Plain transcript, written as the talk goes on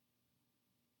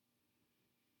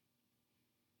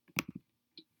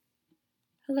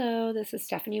Hello, this is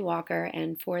Stephanie Walker,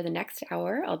 and for the next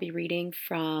hour, I'll be reading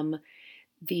from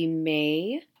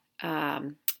the I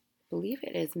believe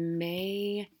it is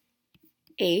May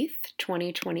 8th,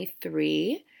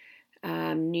 2023,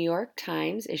 New York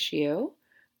Times issue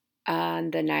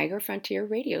on the Niagara Frontier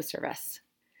Radio Service.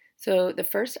 So the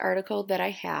first article that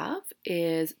I have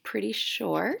is pretty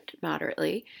short,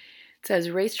 moderately. It says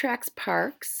Racetracks,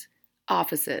 Parks,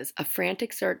 Offices, a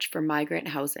frantic search for migrant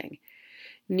housing.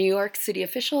 New York City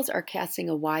officials are casting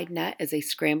a wide net as they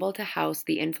scramble to house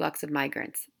the influx of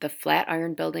migrants. The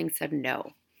Flatiron Building said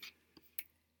no.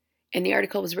 And the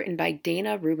article was written by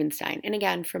Dana Rubenstein, and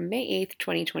again from May 8th,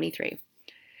 2023.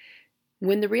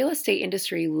 When the real estate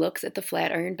industry looks at the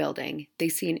Flatiron Building, they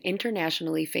see an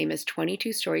internationally famous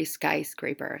 22-story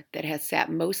skyscraper that has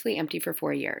sat mostly empty for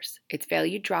 4 years, its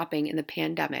value dropping in the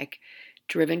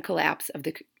pandemic-driven collapse of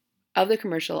the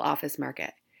commercial office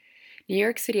market. New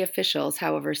York City officials,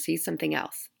 however, see something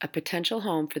else, a potential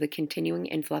home for the continuing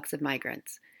influx of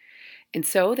migrants. And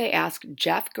so they asked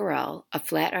Jeff Gorell, a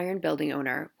Flatiron Building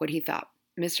owner, what he thought.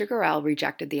 Mr. Gorell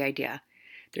rejected the idea.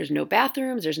 There's no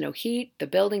bathrooms, there's no heat, the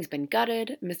building's been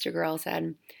gutted, Mr. Gorell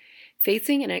said.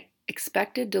 Facing an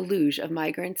expected deluge of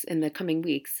migrants in the coming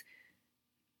weeks,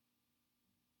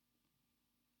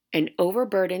 an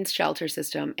overburdened shelter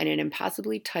system, and an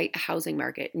impossibly tight housing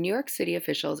market, New York City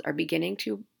officials are beginning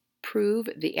to prove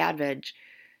the adage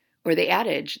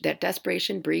that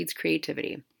desperation breeds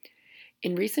creativity.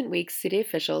 In recent weeks, city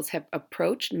officials have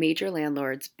approached major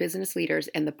landlords, business leaders,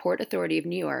 and the Port Authority of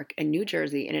New York and New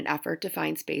Jersey in an effort to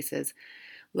find spaces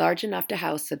large enough to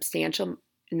house substantial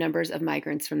numbers of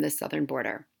migrants from the southern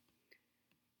border.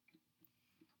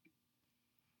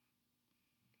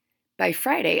 By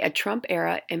Friday, a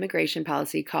Trump-era immigration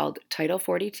policy called Title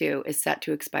 42 is set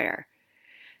to expire.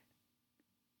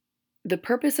 The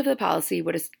purpose of the policy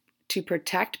was to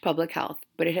protect public health,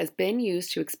 but it has been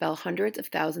used to expel hundreds of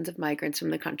thousands of migrants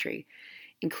from the country,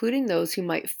 including those who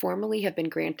might formally have been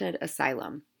granted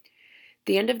asylum.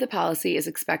 The end of the policy is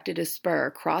expected to spur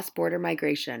cross-border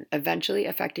migration, eventually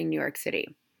affecting New York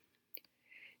City.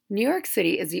 New York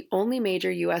City is the only major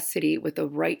U.S. city with a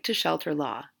right to shelter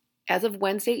law. As of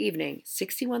Wednesday evening,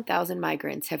 61,000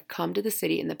 migrants have come to the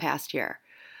city in the past year,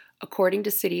 according to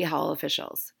City Hall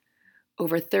officials.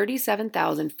 Over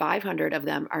 37,500 of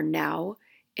them are now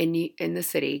in the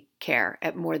city care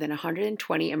at more than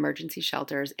 120 emergency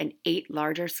shelters and 8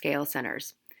 larger-scale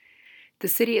centers. The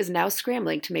city is now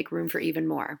scrambling to make room for even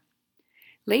more.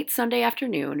 Late Sunday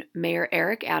afternoon, Mayor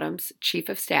Eric Adams' Chief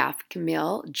of Staff,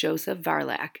 Camille Joseph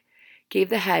Varlak, gave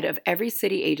the head of every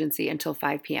city agency until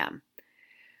 5 p.m.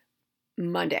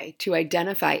 Monday to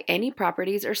identify any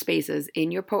properties or spaces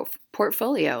in your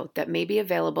portfolio that may be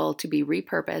available to be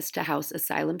repurposed to house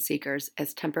asylum seekers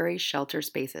as temporary shelter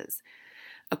spaces,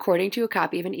 according to a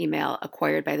copy of an email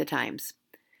acquired by the Times.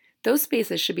 Those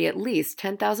spaces should be at least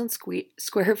 10,000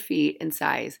 square feet in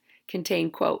size, contain,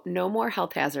 quote, no more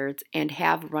health hazards, and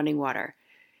have running water.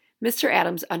 Mr.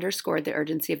 Adams underscored the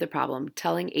urgency of the problem,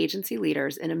 telling agency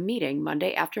leaders in a meeting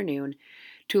Monday afternoon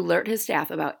to alert his staff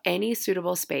about any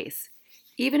suitable space,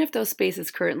 even if those spaces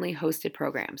currently hosted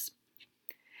programs.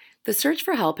 The search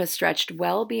for help has stretched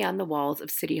well beyond the walls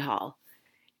of City Hall.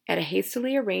 At a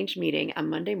hastily arranged meeting on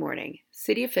Monday morning,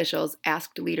 city officials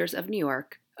asked leaders of the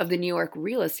New York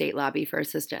real estate lobby for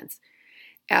assistance,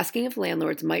 asking if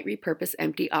landlords might repurpose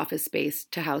empty office space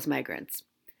to house migrants.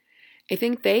 I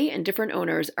think they and different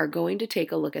owners are going to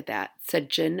take a look at that, said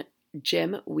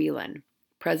Jim Whelan,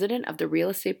 president of the Real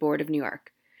Estate Board of New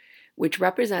York, which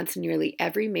represents nearly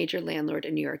every major landlord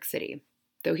in New York City,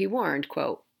 though he warned,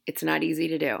 quote, it's not easy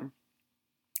to do.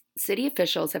 City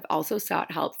officials have also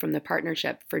sought help from the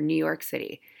Partnership for New York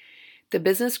City, the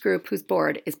business group whose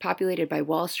board is populated by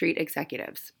Wall Street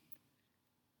executives.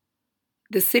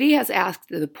 The city has asked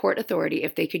the Port Authority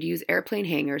if they could use airplane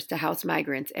hangars to house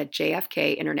migrants at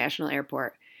JFK International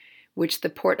Airport, which the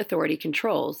Port Authority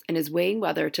controls, and is weighing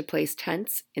whether to place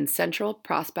tents in Central,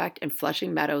 Prospect, and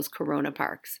Flushing Meadows Corona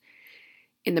parks,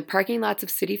 in the parking lots of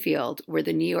Citi Field, where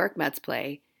the New York Mets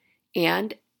play,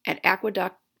 and at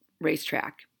Aqueduct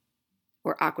Racetrack,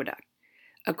 or Aqueduct,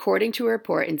 according to a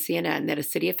report in CNN that a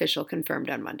city official confirmed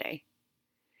on Monday.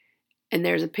 And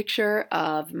there's a picture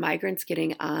of migrants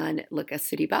getting on a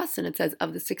city bus, and it says,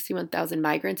 of the 61,000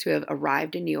 migrants who have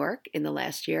arrived in New York in the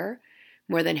last year,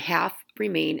 more than half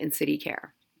remain in city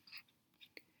care.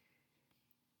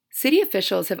 City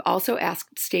officials have also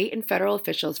asked state and federal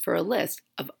officials for a list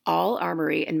of all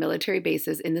armory and military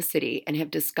bases in the city and have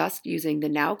discussed using the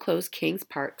now closed Kings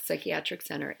Park Psychiatric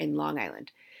Center in Long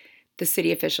Island, the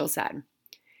city official said.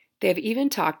 They have even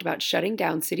talked about shutting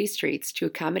down city streets to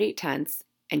accommodate tents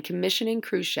and commissioning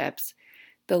cruise ships,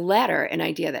 the latter an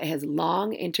idea that has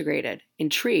long intrigued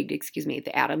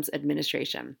the Adams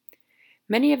administration.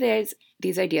 Many of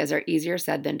these ideas are easier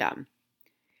said than done.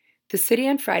 The city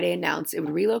on Friday announced it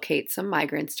would relocate some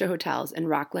migrants to hotels in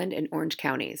Rockland and Orange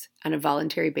counties on a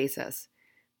voluntary basis,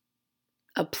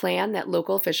 a plan that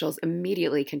local officials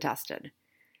immediately contested.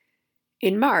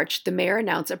 In March, the mayor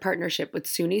announced a partnership with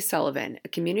SUNY Sullivan, a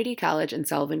community college in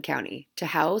Sullivan County, to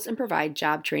house and provide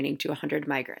job training to 100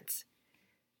 migrants.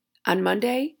 On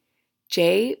Monday,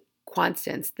 Jay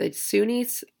Constance, the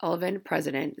SUNY Sullivan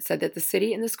president, said that the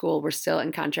city and the school were still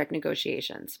in contract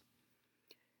negotiations.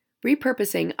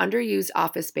 Repurposing underused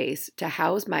office space to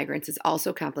house migrants is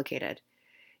also complicated.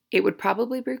 It would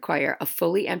probably require a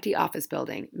fully empty office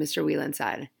building, Mr. Whelan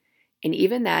said. And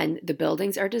even then, the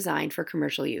buildings are designed for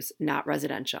commercial use, not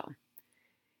residential.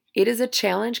 It is a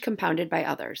challenge compounded by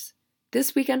others.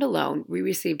 This weekend alone, we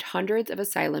received hundreds of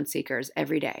asylum seekers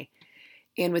every day.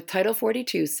 And with Title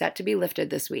 42 set to be lifted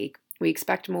this week, we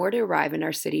expect more to arrive in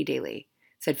our city daily,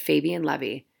 said Fabian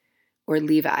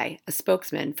Levi, a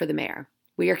spokesman for the mayor.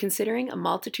 We are considering a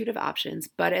multitude of options,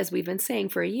 but as we've been saying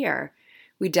for a year,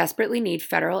 we desperately need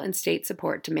federal and state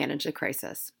support to manage the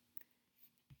crisis.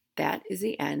 That is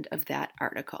the end of that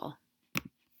article.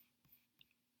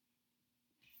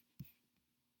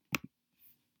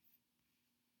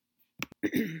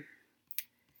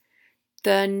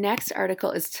 The next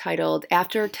article is titled,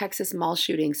 After Texas Mall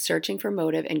Shooting, Searching for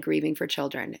Motive and Grieving for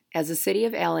Children. As the city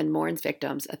of Allen mourns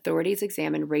victims, authorities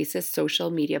examine racist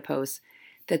social media posts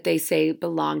that they say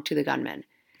belong to the gunman.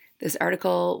 This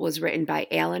article was written by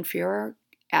Alan Feuer,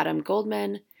 Adam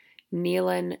Goldman,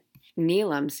 Neelam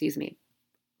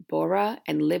Bora,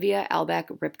 and Livia Albeck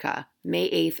Ripka, May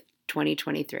 8th,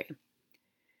 2023.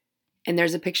 And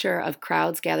there's a picture of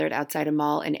crowds gathered outside a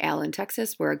mall in Allen,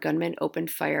 Texas, where a gunman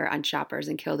opened fire on shoppers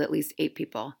and killed at least 8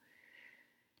 people.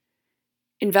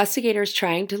 Investigators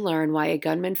trying to learn why a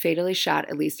gunman fatally shot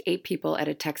at least 8 people at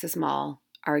a Texas mall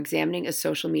are examining a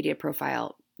social media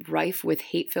profile rife with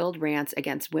hate-filled rants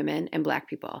against women and Black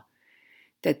people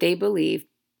that they believe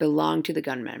belong to the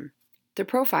gunman. The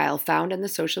profile, found on the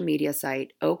social media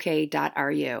site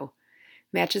ok.ru,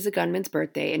 matches the gunman's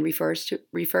birthday and refers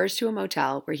to a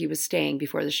motel where he was staying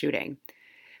before the shooting.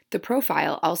 The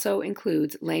profile also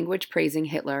includes language praising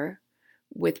Hitler,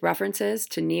 with references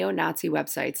to neo-Nazi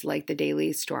websites like the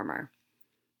Daily Stormer.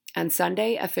 On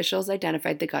Sunday, officials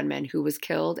identified the gunman, who was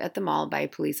killed at the mall by a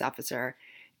police officer,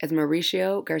 as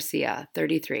Mauricio Garcia,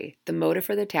 33. The motive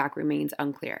for the attack remains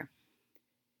unclear.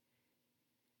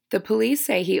 The police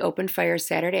say he opened fire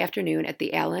Saturday afternoon at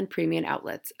the Allen Premium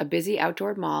Outlets, a busy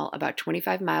outdoor mall about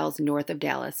 25 miles north of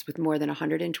Dallas with more than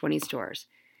 120 stores.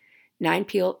 9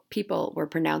 people were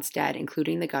pronounced dead,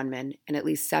 including the gunman, and at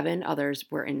least 7 others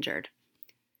were injured.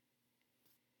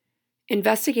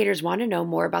 Investigators want to know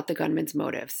more about the gunman's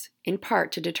motives, in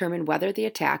part to determine whether the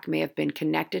attack may have been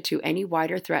connected to any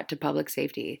wider threat to public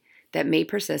safety that may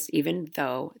persist even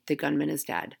though the gunman is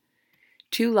dead.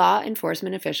 2 law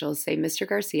enforcement officials say Mr.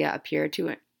 Garcia appeared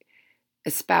to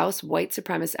espouse white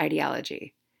supremacist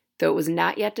ideology, though it was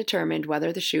not yet determined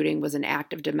whether the shooting was an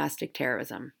act of domestic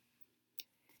terrorism.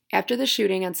 After the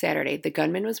shooting on Saturday, the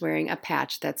gunman was wearing a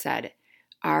patch that said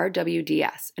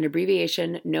RWDS, an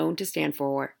abbreviation known to stand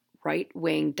for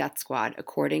Right-Wing Death Squad,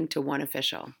 according to one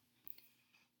official.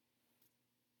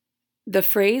 The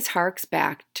phrase harks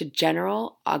back to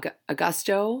General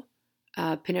Augusto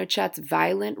Pinochet's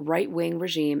violent right-wing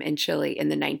regime in Chile in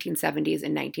the 1970s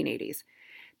and 1980s.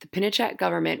 The Pinochet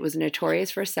government was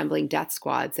notorious for assembling death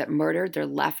squads that murdered their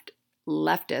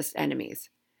leftist enemies.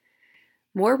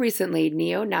 More recently,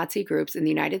 neo-Nazi groups in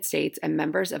the United States and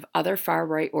members of other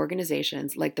far-right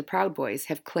organizations like the Proud Boys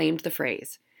have claimed the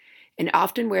phrase, and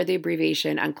often wear the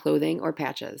abbreviation on clothing or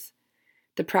patches.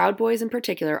 The Proud Boys in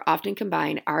particular often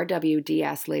combine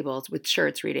RWDS labels with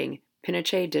shirts reading,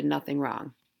 Pinochet did nothing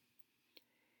wrong.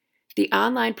 The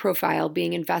online profile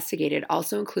being investigated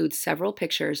also includes several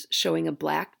pictures showing a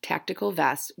black tactical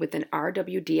vest with an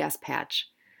RWDS patch.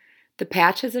 The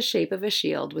patch has the shape of a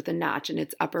shield with a notch in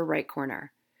its upper right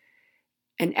corner.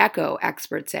 An echo,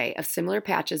 experts say, of similar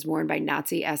patches worn by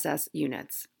Nazi SS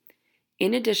units.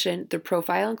 In addition, the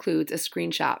profile includes a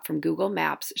screenshot from Google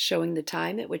Maps showing the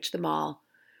time at which the mall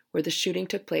where the shooting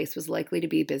took place was likely to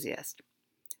be busiest.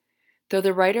 Though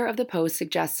the writer of the post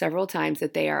suggests several times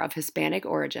that they are of Hispanic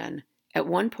origin, at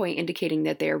one point indicating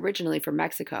that they are originally from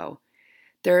Mexico,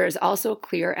 there is also a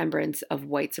clear embrace of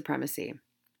white supremacy.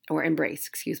 Embrace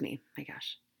is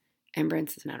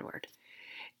not a word.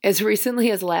 As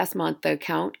recently as last month, the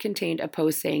account contained a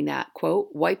post saying that, quote,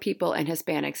 white people and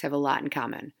Hispanics have a lot in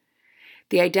common.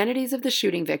 The identities of the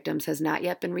shooting victims has not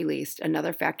yet been released,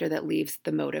 another factor that leaves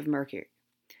the motive murky.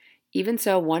 Even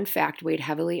so, one fact weighed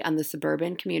heavily on the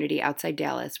suburban community outside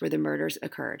Dallas where the murders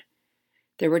occurred.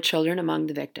 There were children among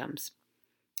the victims.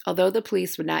 Although the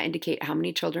police would not indicate how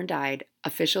many children died,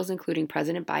 officials including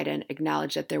President Biden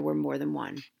acknowledged that there were more than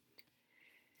one.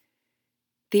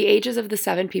 The ages of the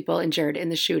 7 people injured in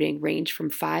the shooting ranged from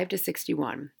 5 to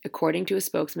 61, according to a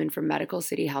spokesman for Medical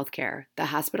City Healthcare, the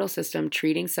hospital system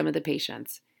treating some of the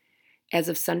patients. As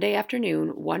of Sunday afternoon,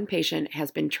 1 patient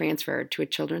has been transferred to a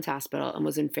children's hospital and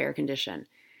was in fair condition.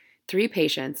 3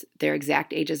 patients, their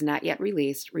exact ages not yet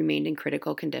released, remained in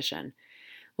critical condition,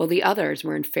 while the others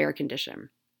were in fair condition.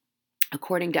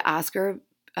 According to Oscar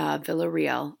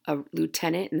Villarreal, a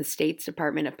lieutenant in the state's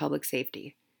Department of Public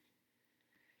Safety.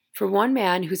 For one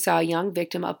man who saw a young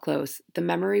victim up close, the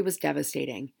memory was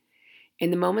devastating. In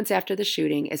the moments after the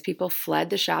shooting, as people fled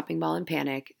the shopping mall in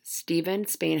panic, Stephen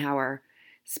Spainhauer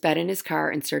sped in his car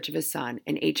in search of his son,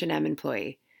 an H&M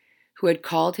employee, who had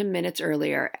called him minutes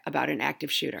earlier about an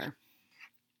active shooter.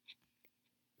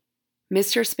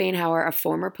 Mr. Spainhauer, a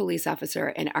former police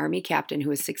officer and Army captain who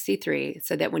was 63,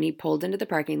 said that when he pulled into the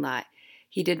parking lot,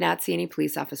 he did not see any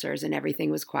police officers and everything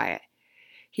was quiet.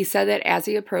 He said that as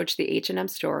he approached the H&M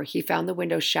store, he found the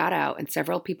window shot out and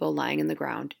several people lying in the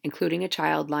ground, including a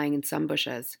child lying in some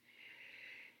bushes.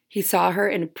 He saw her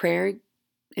in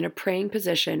a praying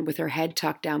position with her head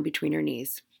tucked down between her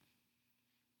knees.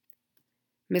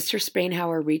 Mr.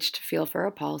 Spainhauer reached to feel for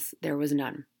a pulse. There was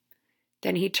none.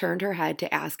 Then he turned her head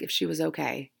to ask if she was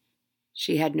okay.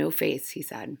 She had no face, he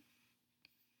said.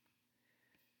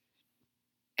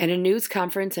 At a news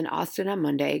conference in Austin on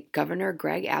Monday, Governor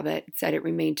Greg Abbott said it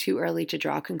remained too early to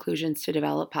draw conclusions to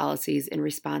develop policies in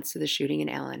response to the shooting in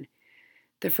Allen.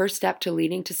 The first step to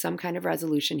leading to some kind of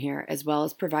resolution here, as well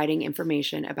as providing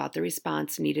information about the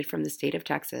response needed from the state of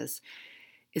Texas,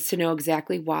 is to know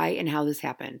exactly why and how this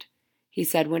happened. He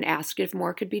said when asked if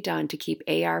more could be done to keep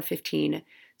AR-15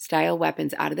 style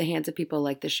weapons out of the hands of people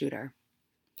like the shooter.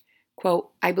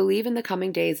 Quote, I believe in the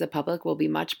coming days the public will be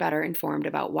much better informed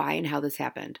about why and how this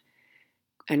happened,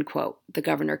 end quote, the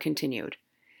governor continued.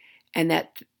 And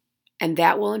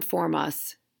that will inform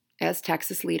us as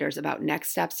Texas leaders about next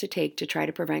steps to take to try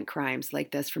to prevent crimes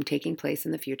like this from taking place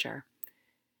in the future.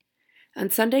 On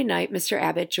Sunday night, Mr.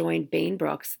 Abbott joined Bain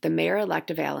Brooks, the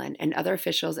mayor-elect of Allen, and other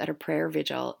officials at a prayer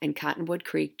vigil in Cottonwood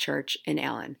Creek Church in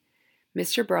Allen.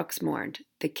 Mr. Brooks mourned,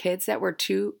 the kids that were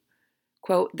to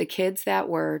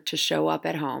show up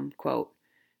at home, quote,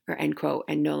 or end quote,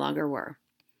 and no longer were.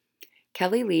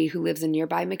 Kelly Lee, who lives in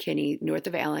nearby McKinney, north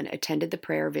of Allen, attended the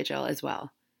prayer vigil as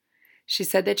well. She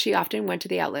said that she often went to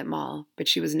the outlet mall, but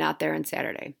she was not there on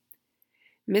Saturday.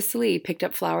 Miss Lee picked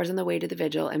up flowers on the way to the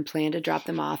vigil and planned to drop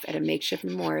them off at a makeshift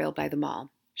memorial by the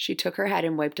mall. She took her head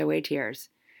and wiped away tears.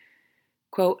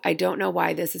 Quote, I don't know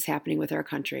why this is happening with our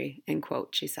country, end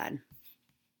quote, she said.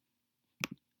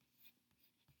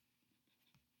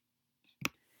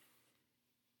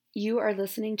 You are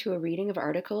listening to a reading of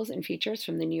articles and features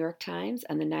from the New York Times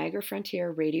and the Niagara Frontier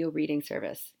Radio Reading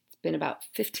Service. It's been about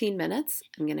 15 minutes.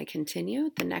 I'm going to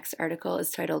continue. The next article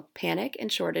is titled Panic and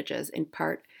Shortages in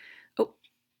Part...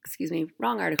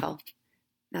 wrong article.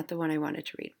 Not the one I wanted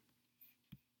to read.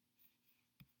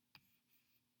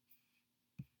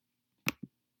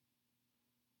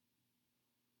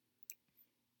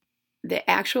 The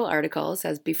actual article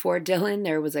says, before Dylan,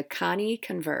 there was a Connie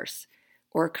Converse,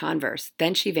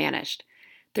 then she vanished.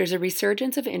 There's a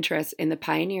resurgence of interest in the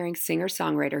pioneering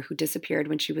singer-songwriter who disappeared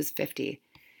when she was 50.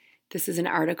 This is an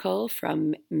article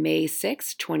from May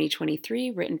 6,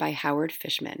 2023, written by Howard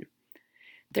Fishman.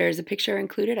 There is a picture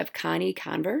included of Connie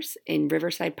Converse in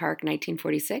Riverside Park,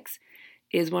 1946.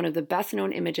 It is one of the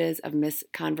best-known images of Miss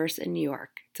Converse in New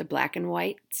York. It's a black and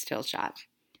white still shot.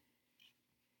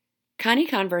 Connie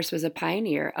Converse was a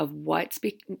pioneer of what's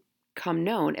become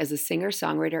known as the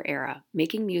singer-songwriter era,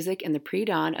 making music in the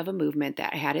pre-dawn of a movement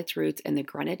that had its roots in the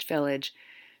Greenwich Village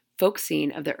folk scene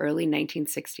of the early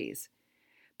 1960s.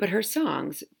 But her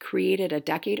songs, created a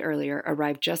decade earlier,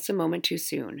 arrived just a moment too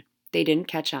soon. They didn't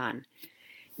catch on.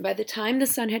 By the time the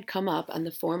sun had come up on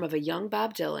the form of a young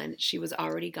Bob Dylan, she was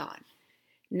already gone.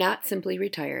 Not simply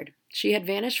retired. She had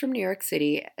vanished from New York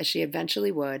City, as she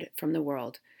eventually would from the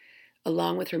world,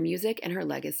 along with her music and her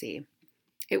legacy.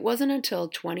 It wasn't until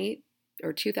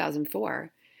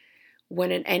 2004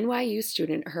 when an NYU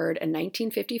student heard a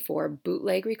 1954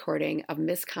 bootleg recording of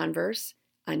Miss Converse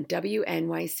on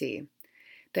WNYC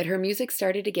that her music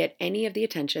started to get any of the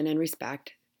attention and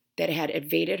respect that had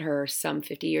evaded her some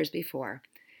 50 years before.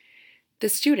 The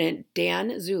student,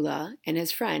 Dan Zula, and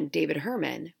his friend, David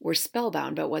Herman, were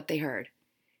spellbound by what they heard.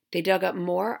 They dug up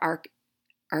more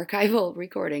archival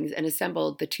recordings and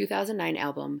assembled the 2009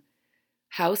 album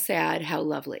How Sad, How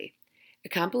Lovely, a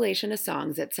compilation of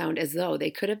songs that sound as though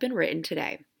they could have been written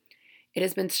today. It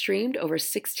has been streamed over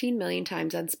 16 million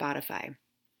times on Spotify.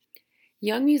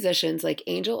 Young musicians like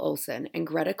Angel Olsen and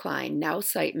Greta Klein now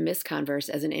cite Miss Converse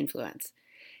as an influence,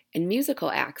 and musical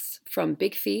acts from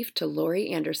Big Thief to Laurie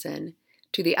Anderson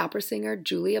to the opera singer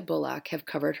Julia Bullock have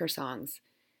covered her songs.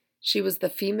 She was the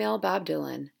female Bob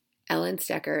Dylan. Ellen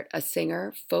Steckert, a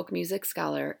singer, folk music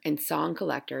scholar, and song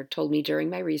collector, told me during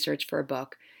my research for a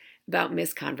book about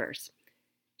Miss Converse.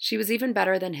 She was even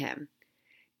better than him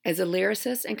as a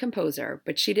lyricist and composer,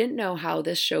 but she didn't have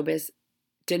his showbiz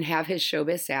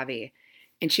savvy,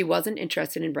 and she wasn't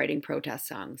interested in writing protest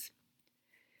songs.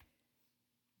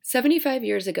 75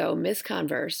 years ago, Miss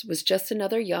Converse was just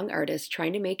another young artist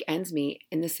trying to make ends meet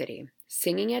in the city,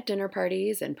 singing at dinner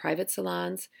parties and private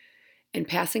salons, and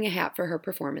passing a hat for her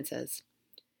performances.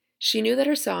 She knew that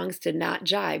her songs did not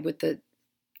jibe with the,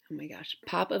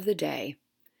 pop of the day.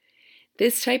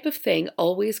 This type of thing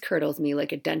always curdles me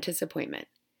like a dentist's appointment,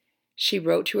 she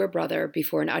wrote to her brother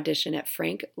before an audition at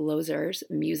Frank Loesser's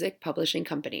music publishing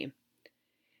company,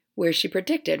 where she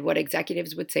predicted what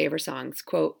executives would say of her songs,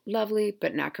 quote, lovely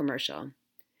but not commercial.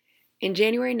 In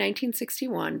January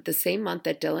 1961, the same month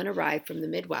that Dylan arrived from the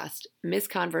Midwest, Miss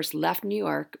Converse left New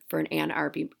York for Ann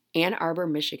Arbor,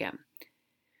 Michigan,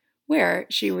 where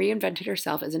she reinvented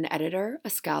herself as an editor, a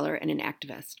scholar, and an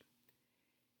activist.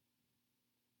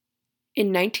 In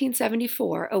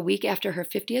 1974, a week after her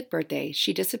 50th birthday,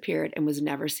 she disappeared and was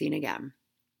never seen again.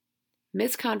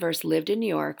 Miss Converse lived in New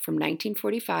York from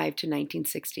 1945 to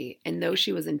 1960, and though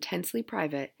she was intensely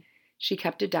private, she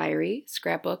kept a diary,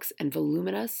 scrapbooks, and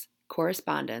voluminous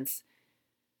correspondence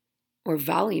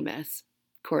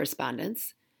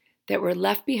that were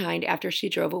left behind after she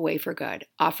drove away for good,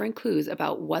 offering clues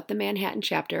about what the Manhattan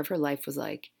chapter of her life was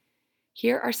like.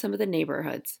 Here are some of the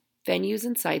neighborhoods, venues,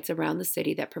 and sites around the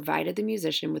city that provided the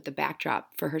musician with the backdrop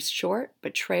for her short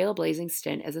but trailblazing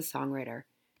stint as a songwriter.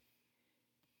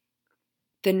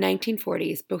 The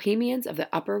 1940s, Bohemians of the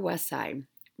Upper West Side,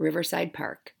 Riverside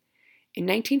Park. In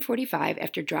 1945,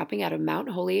 after dropping out of Mount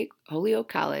Holyoke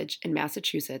College in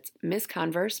Massachusetts, Miss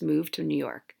Converse moved to New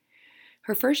York.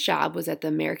 Her first job was at the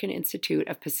American Institute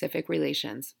of Pacific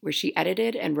Relations, where she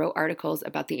edited and wrote articles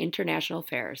about the international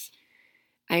affairs.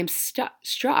 I am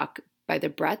struck by the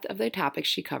breadth of the topics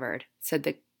she covered, said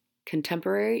the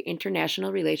contemporary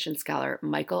international relations scholar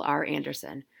Michael R.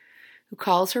 Anderson, who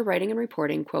calls her writing and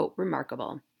reporting, quote,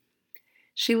 remarkable.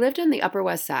 She lived on the Upper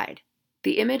West Side.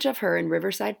 The image of her in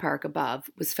Riverside Park above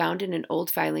was found in an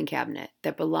old filing cabinet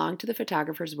that belonged to the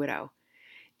photographer's widow.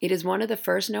 It is one of the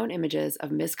first known images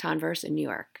of Miss Converse in New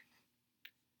York.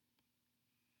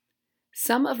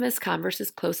 Some of Miss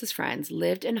Converse's closest friends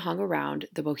lived and hung around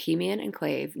the bohemian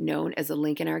enclave known as the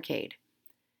Lincoln Arcade,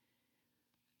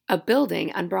 a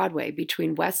building on Broadway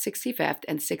between West 65th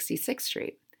and 66th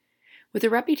Street. With a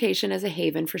reputation as a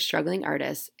haven for struggling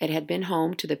artists, it had been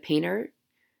home to the painters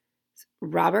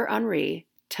Robert Henri,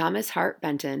 Thomas Hart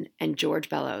Benton, and George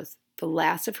Bellows, the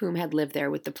last of whom had lived there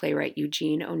with the playwright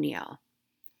Eugene O'Neill.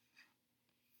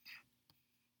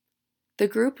 The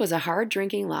group was a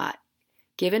hard-drinking lot,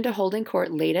 given to holding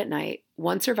court late at night.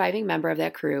 One surviving member of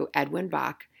that crew, Edwin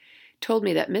Bach, told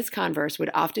me that Miss Converse would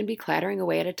often be clattering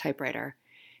away at a typewriter,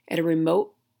 at a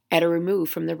remove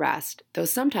from the rest, though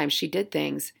sometimes she did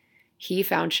things he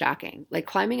found shocking, like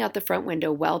climbing out the front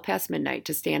window well past midnight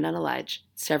to stand on a ledge,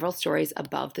 several stories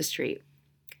above the street.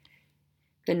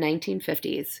 The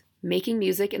 1950s, making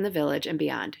music in the Village and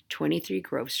beyond, 23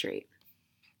 Grove Street.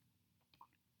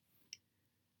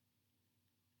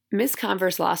 Miss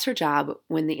Converse lost her job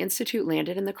when the Institute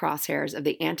landed in the crosshairs of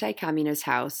the anti-communist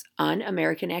House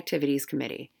Un-American Activities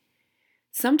Committee.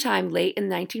 Sometime late in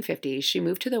the 1950s, she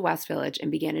moved to the West Village and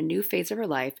began a new phase of her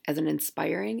life as an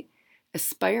aspiring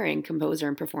composer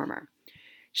and performer.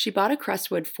 She bought a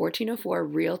Crestwood 1404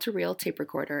 reel-to-reel tape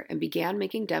recorder and began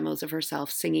making demos of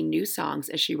herself singing new songs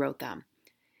as she wrote them.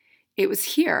 It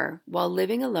was here, while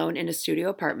living alone in a studio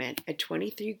apartment at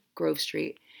 23 Grove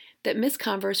Street, that Miss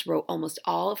Converse wrote almost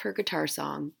all of her guitar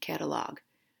song catalog,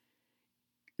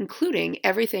 including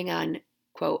everything on,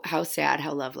 quote, How Sad,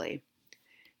 How Lovely.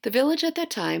 The Village at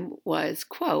that time was,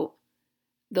 quote,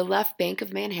 the left bank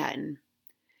of Manhattan.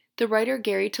 The writer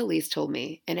Gary Talese told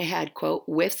me, and it had, quote,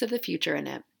 whiffs of the future in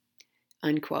it,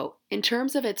 unquote, in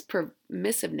terms of its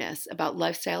permissiveness about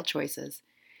lifestyle choices.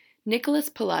 Nicholas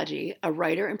Pileggi, a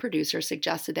writer and producer,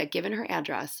 suggested that given her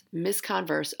address, Miss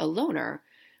Converse, a loner,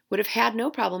 would have had no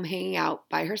problem hanging out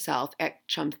by herself at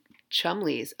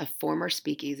Chumley's, a former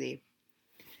speakeasy.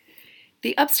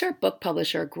 The upstart book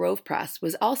publisher Grove Press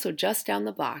was also just down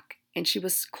the block, and she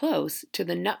was close to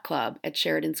the Nut Club at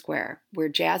Sheridan Square, where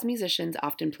jazz musicians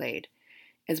often played,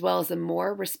 as well as the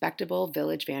more respectable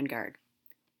Village Vanguard.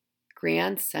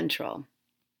 Grand Central.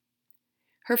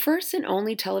 Her first and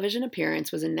only television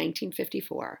appearance was in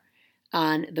 1954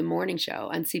 on The Morning Show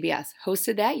on CBS,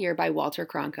 hosted that year by Walter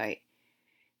Cronkite.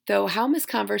 Though how Miss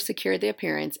Converse secured the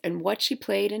appearance and what she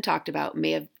played and talked about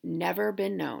may have never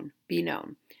been known.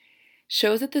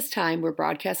 Shows at this time were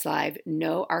broadcast live,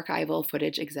 no archival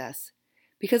footage exists.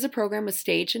 Because the program was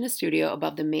staged in a studio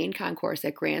above the main concourse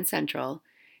at Grand Central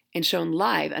and shown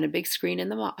live on a big screen in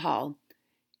the hall,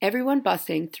 everyone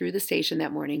busting through the station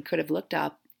that morning could have looked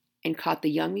up and caught the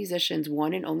young musician's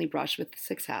one and only brush with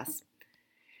success.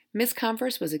 Miss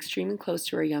Converse was extremely close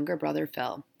to her younger brother,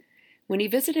 Phil. When he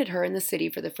visited her in the city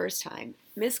for the first time,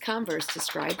 Miss Converse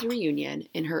described the reunion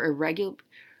in her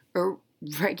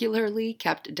regularly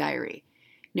kept diary,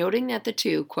 noting that the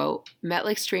two, quote, met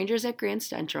like strangers at Grand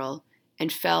Central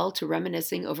and fell to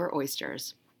reminiscing over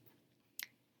oysters.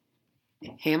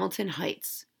 Hamilton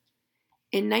Heights.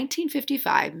 In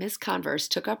 1955, Miss Converse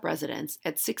took up residence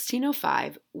at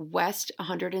 1605 West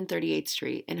 138th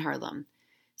Street in Harlem,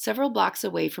 several blocks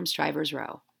away from Strivers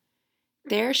Row.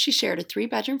 There, she shared a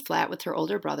 3-bedroom flat with her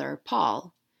older brother,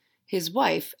 Paul, his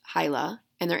wife, Hyla,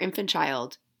 and their infant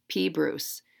child, P.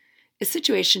 Bruce, a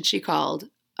situation she called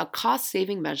a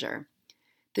cost-saving measure.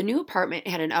 The new apartment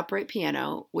had an upright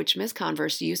piano, which Miss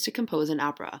Converse used to compose an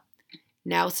opera,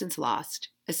 now since lost,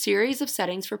 a series of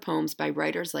settings for poems by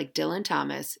writers like Dylan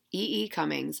Thomas, E. E.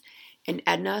 Cummings, and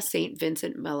Edna St.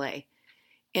 Vincent Millay,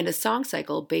 and a song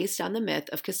cycle based on the myth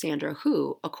of Cassandra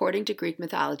who, according to Greek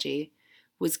mythology,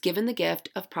 was given the gift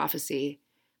of prophecy,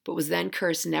 but was then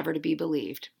cursed never to be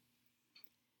believed.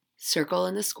 Circle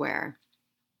in the Square.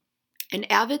 An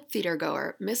avid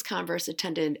theatergoer, Miss Converse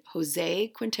attended Jose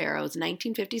Quintero's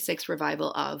 1956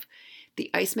 revival of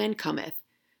The Iceman Cometh,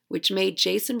 which made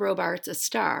Jason Robards a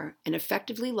star and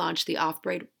effectively launched the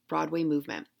off-Broadway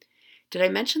movement. Did I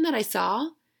mention that I saw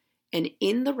an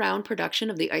in-the-round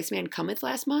production of The Iceman Cometh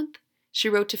last month? She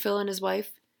wrote to Phil and his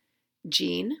wife,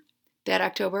 Jean, that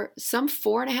October, some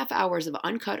 4.5 hours of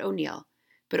uncut O'Neill,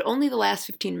 but only the last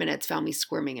 15 minutes found me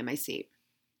squirming in my seat.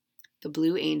 The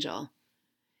Blue Angel.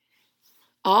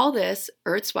 All this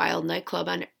erstwhile nightclub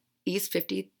on East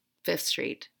 55th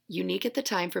Street, unique at the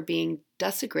time for being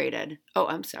desegregated.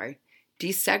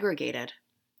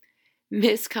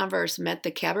 Miss Converse met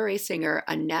the cabaret singer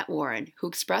Annette Warren, who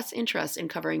expressed interest in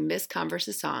covering Miss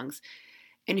Converse's songs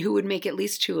and who would make at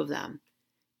least 2 of them.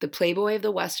 The Playboy of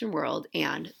the Western World,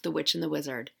 and The Witch and the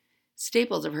Wizard,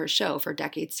 staples of her show for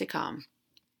decades to come.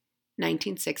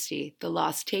 1960, The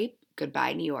Lost Tape,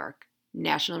 Goodbye New York,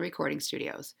 National Recording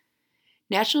Studios.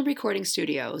 National Recording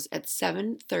Studios at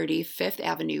 730 Fifth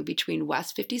Avenue between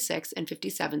West 56th and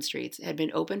 57th Streets had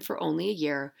been open for only a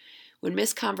year when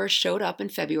Miss Converse showed up in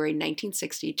February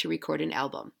 1960 to record an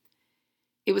album.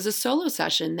 It was a solo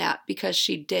session that, because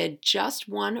she did just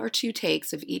 1 or 2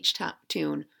 takes of each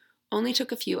tune, only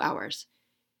took a few hours.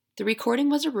 The recording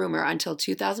was a rumor until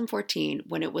 2014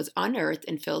 when it was unearthed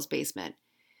in Phil's basement.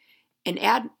 An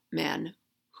ad man,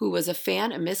 who was a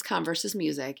fan of Miss Converse's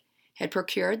music, had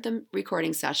procured the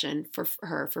recording session for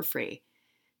her for free.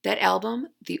 That album,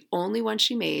 the only one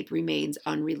she made, remains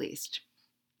unreleased.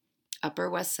 Upper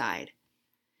West Side.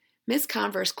 Miss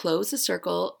Converse closed the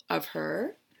circle of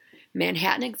her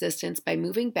Manhattan existence by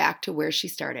moving back to where she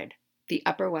started, the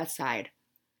Upper West Side.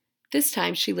 This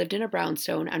time she lived in a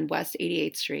brownstone on West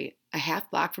 88th Street, a half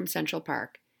block from Central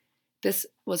Park. This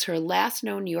was her last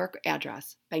known New York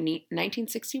address. By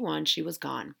 1961, she was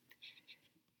gone.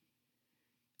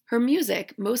 Her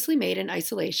music, mostly made in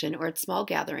isolation or at small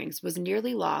gatherings, was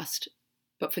nearly lost,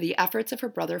 but for the efforts of her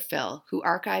brother Phil, who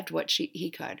archived what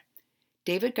he could.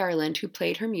 David Garland, who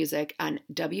played her music on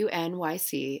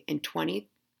WNYC in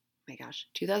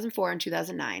 2004 and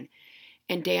 2009,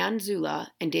 and Dan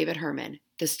Zula and David Herman,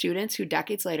 the students who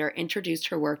decades later introduced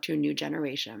her work to a new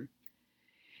generation.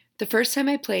 The first time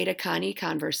I played a Connie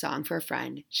Converse song for a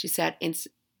friend, she sat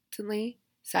instantly,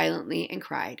 silently, and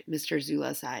cried, Mr.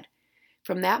 Zula said.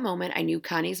 From that moment, I knew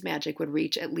Connie's magic would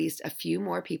reach at least a few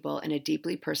more people in a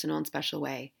deeply personal and special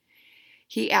way.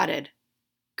 He added,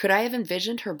 could I have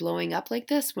envisioned her blowing up like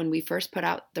this when we first put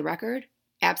out the record?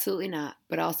 Absolutely not,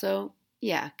 but also,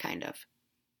 yeah, kind of.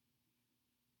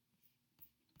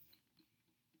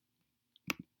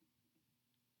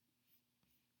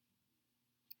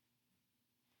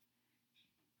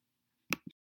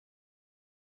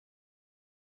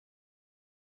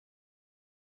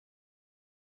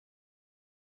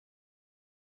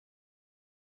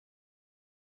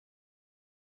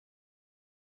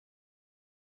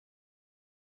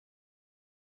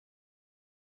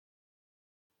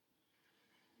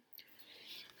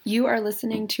 You are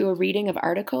listening to a reading of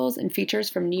articles and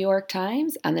features from New York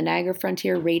Times on the Niagara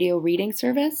Frontier Radio Reading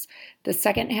Service. The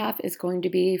second half is going to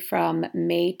be from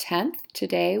May 10th,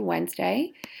 today,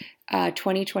 Wednesday,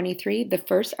 2023. The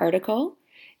first article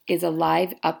is a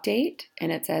live update,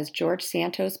 and it says George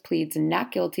Santos pleads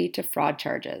not guilty to fraud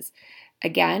charges.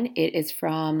 Again, it is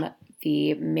from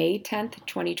the May 10th,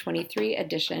 2023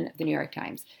 edition of the New York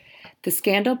Times. The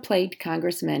scandal-plagued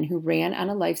congressman who ran on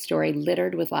a life story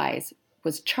littered with lies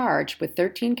was charged with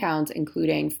 13 counts,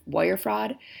 including wire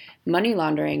fraud, money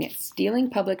laundering,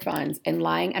 stealing public funds, and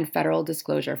lying on federal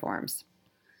disclosure forms.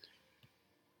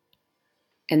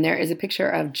 And there is a picture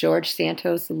of George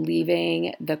Santos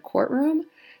leaving the courtroom,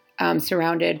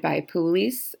 surrounded by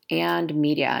police and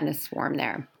media in a swarm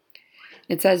there.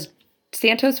 It says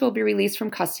Santos will be released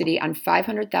from custody on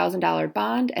 $500,000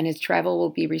 bond, and his travel will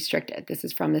be restricted. This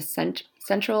is from the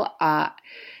Central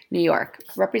New York.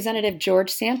 Representative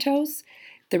George Santos,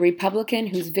 the Republican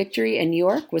whose victory in New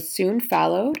York was soon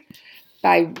followed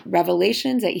by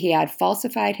revelations that he had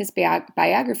falsified his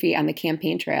biography on the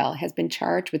campaign trail, has been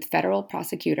charged with by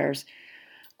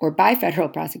federal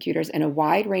prosecutors in a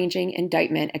wide-ranging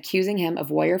indictment accusing him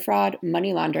of wire fraud,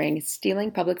 money laundering,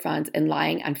 stealing public funds, and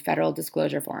lying on federal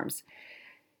disclosure forms.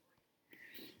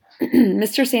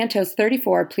 Mr. Santos,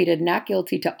 34, pleaded not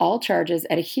guilty to all charges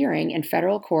at a hearing in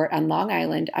federal court on Long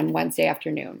Island on Wednesday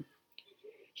afternoon.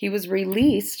 He was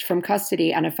released from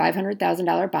custody on a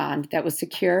 $500,000 bond that was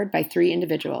secured by 3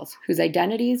 individuals whose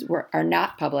identities are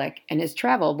not public, and his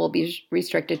travel will be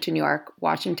restricted to New York,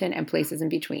 Washington, and places in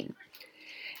between.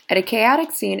 At a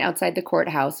chaotic scene outside the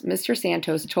courthouse, Mr.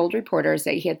 Santos told reporters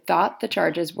that he had thought the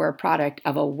charges were a product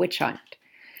of a witch hunt,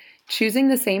 choosing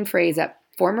the same phrase that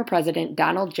former President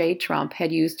Donald J. Trump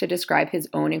had used to describe his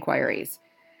own inquiries.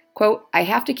 Quote, "I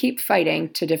have to keep fighting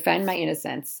to defend my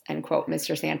innocence," end quote,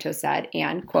 Mr. Santos said,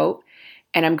 and, quote,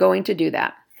 "and I'm going to do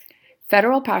that."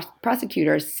 Federal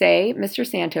prosecutors say Mr.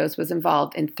 Santos was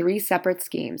involved in 3 separate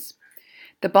schemes.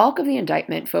 The bulk of the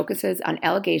indictment focuses on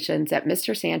allegations that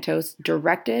Mr. Santos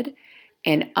directed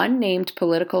an unnamed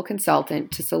political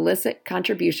consultant to solicit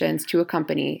contributions to a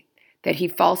company that he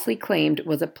falsely claimed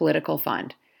was a political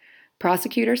fund.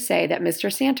 Prosecutors say that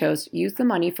Mr. Santos used the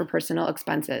money for personal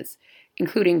expenses,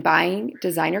 including buying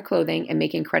designer clothing and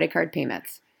making credit card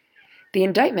payments. The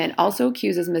indictment also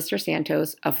accuses Mr.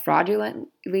 Santos of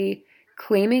fraudulently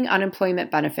claiming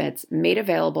unemployment benefits made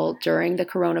available during the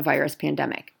coronavirus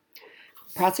pandemic.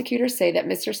 Prosecutors say that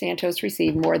Mr. Santos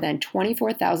received more than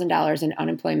 $24,000 in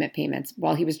unemployment payments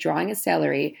while he was drawing a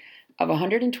salary of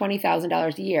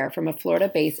 $120,000 a year from a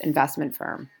Florida-based investment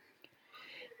firm.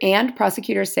 And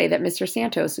prosecutors say that Mr.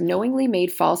 Santos knowingly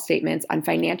made false statements on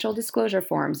financial disclosure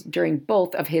forms during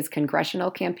both of his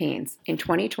congressional campaigns in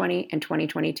 2020 and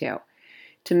 2022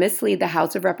 to mislead the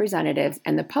House of Representatives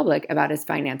and the public about his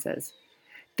finances.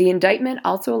 The indictment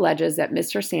also alleges that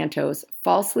Mr. Santos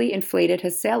falsely inflated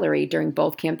his salary during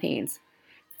both campaigns,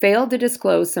 failed to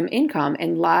disclose some income,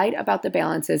 and lied about the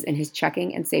balances in his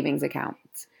checking and savings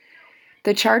accounts.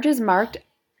 The charges marked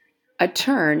a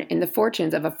turn in the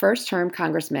fortunes of a first-term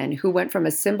congressman who went from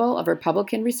a symbol of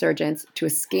Republican resurgence to a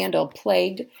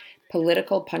scandal-plagued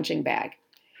political punching bag.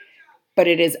 But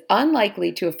it is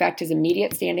unlikely to affect his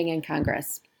immediate standing in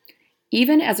Congress.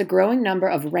 Even as a growing number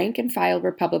of rank-and-file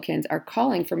Republicans are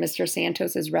calling for Mr.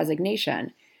 Santos's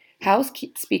resignation, House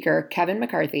Speaker Kevin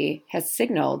McCarthy has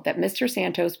signaled that Mr.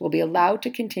 Santos will be allowed to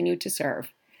continue to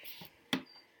serve.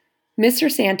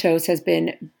 Mr. Santos has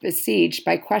been besieged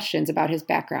by questions about his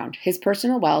background, his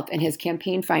personal wealth, and his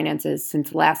campaign finances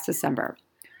since last December,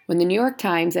 when the New York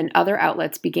Times and other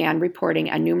outlets began reporting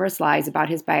on numerous lies about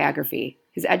his biography,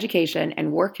 his education,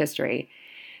 and work history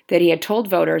that he had told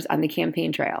voters on the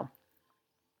campaign trail.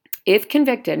 If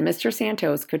convicted, Mr.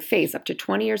 Santos could face up to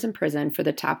 20 years in prison for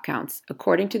the top counts,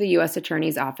 according to the U.S.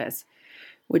 Attorney's Office,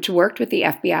 which worked with the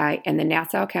FBI and the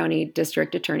Nassau County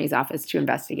District Attorney's Office to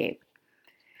investigate.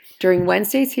 During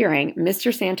Wednesday's hearing,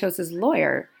 Mr. Santos's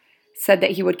lawyer said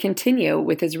that he would continue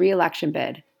with his re-election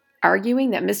bid, arguing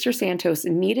that Mr. Santos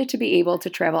needed to be able to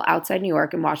travel outside New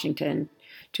York and Washington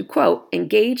to, quote,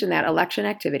 engage in that election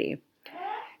activity.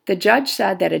 The judge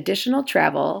said that additional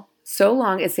travel, so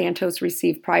long as Santos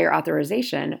received prior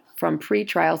authorization from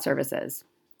pre-trial services.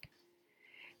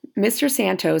 Mr.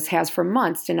 Santos has for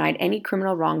months denied any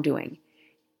criminal wrongdoing,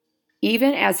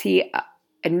 even as he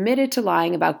admitted to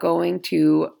lying about going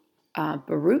to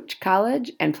Baruch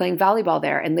College and playing volleyball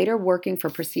there, and later working for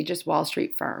prestigious Wall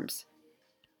Street firms.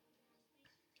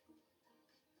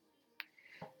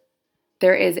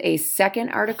 There is a second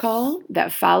article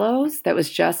that follows that was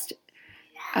just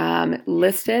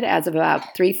listed as of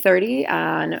about 3:30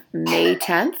 on May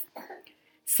 10th.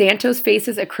 Santos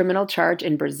faces a criminal charge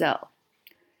in Brazil.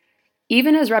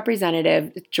 Even as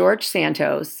Representative George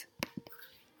Santos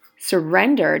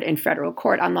surrendered in federal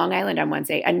court on Long Island on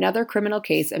Wednesday, another criminal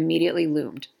case immediately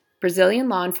loomed. Brazilian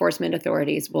law enforcement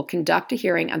authorities will conduct a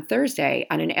hearing on Thursday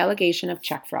on an allegation of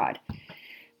check fraud.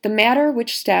 The matter,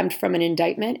 which stemmed from an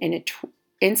indictment in an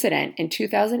incident in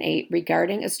 2008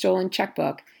 regarding a stolen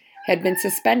checkbook, had been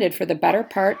suspended for the better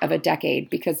part of a decade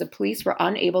because the police were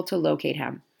unable to locate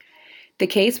him. The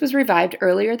case was revived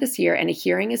earlier this year, and a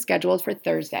hearing is scheduled for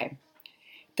Thursday.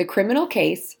 The criminal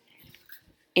case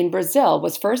in Brazil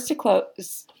was first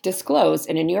disclosed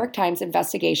in a New York Times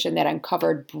investigation that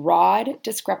uncovered broad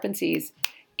discrepancies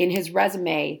in his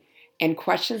resume and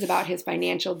questions about his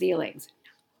financial dealings.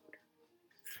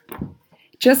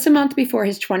 Just a month before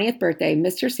his 20th birthday,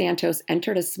 Mr. Santos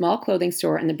entered a small clothing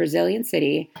store in the Brazilian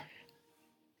city,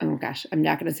 I'm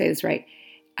not going to say this right,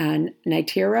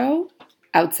 Niterói,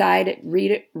 outside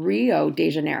Rio de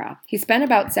Janeiro. He spent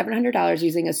about $700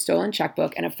 using a stolen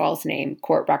checkbook and a false name,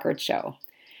 court records show.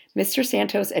 Mr.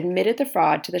 Santos admitted the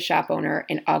fraud to the shop owner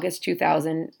in August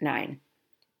 2009.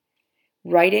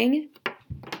 Writing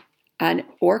on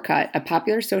Orkut, a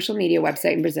popular social media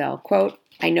website in Brazil, quote,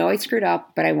 "I know I screwed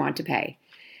up, but I want to pay."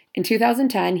 In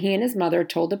 2010, he and his mother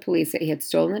told the police that he had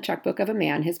stolen the checkbook of a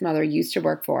man his mother used to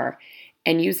work for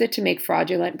and used it to make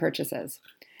fraudulent purchases.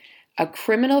 A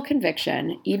criminal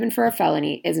conviction, even for a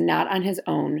felony, is not on his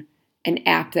own an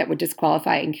act that would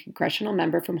disqualify a congressional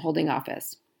member from holding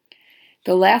office.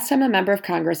 The last time a member of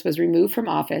Congress was removed from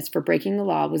office for breaking the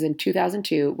law was in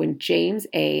 2002 when James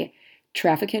A.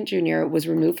 Traficant Jr. was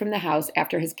removed from the House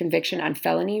after his conviction on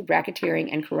felony racketeering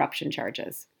and corruption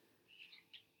charges.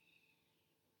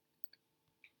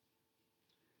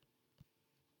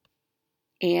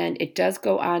 And it does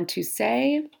go on to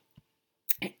say,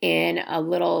 in a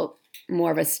little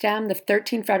more of a stem, the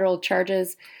 13 federal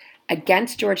charges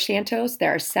against George Santos,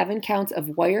 there are 7 counts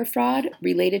of wire fraud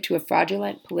related to a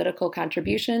fraudulent political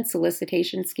contribution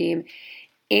solicitation scheme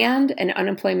and an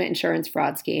unemployment insurance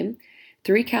fraud scheme,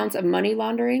 3 counts of money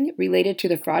laundering related to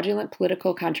the fraudulent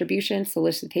political contribution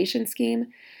solicitation scheme,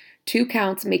 2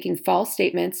 counts making false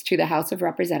statements to the House of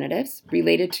Representatives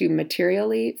related to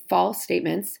materially false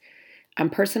statements on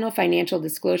personal financial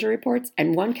disclosure reports,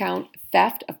 and 1 count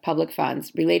theft of public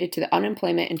funds related to the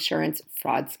unemployment insurance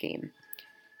fraud scheme.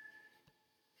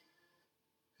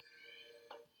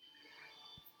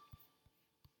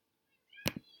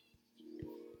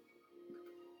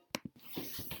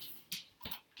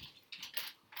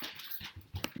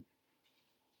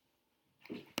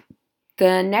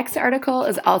 The next article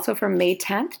is also from May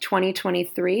 10th,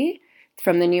 2023,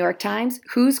 from the New York Times.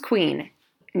 Who's Queen?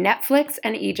 Netflix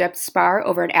and Egypt spar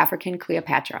over an African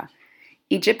Cleopatra.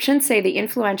 Egyptians say the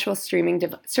influential streaming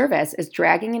service is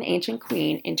dragging an ancient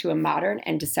queen into a modern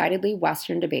and decidedly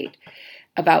Western debate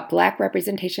about Black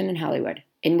representation in Hollywood,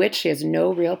 in which she has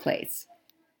no real place.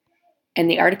 And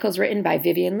the article is written by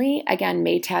Vivian Lee, again,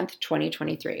 May 10th,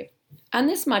 2023. On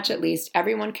this much, at least,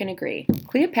 everyone can agree.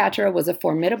 Cleopatra was a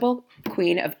formidable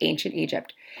queen of ancient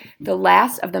Egypt, the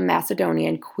last of the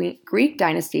Macedonian Greek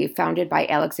dynasty founded by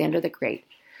Alexander the Great,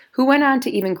 who went on to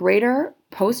even greater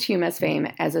posthumous fame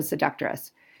as a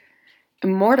seductress,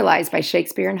 immortalized by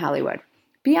Shakespeare in Hollywood.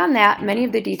 Beyond that, many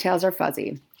of the details are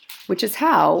fuzzy, which is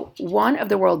how one of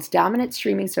the world's dominant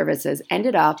streaming services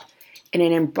ended up in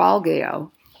an imbroglio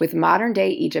with modern-day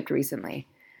Egypt recently,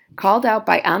 called out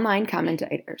by online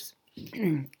commenters,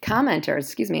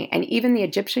 and even the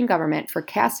Egyptian government for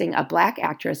casting a Black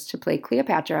actress to play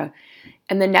Cleopatra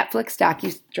in the Netflix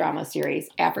docudrama series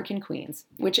African Queens,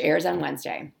 which airs on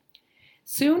Wednesday.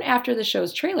 Soon after the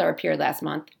show's trailer appeared last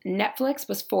month, Netflix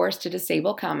was forced to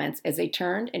disable comments as they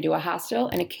turned into a hostile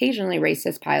and occasionally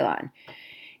racist pylon.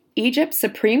 Egypt's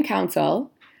Supreme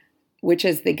Council, which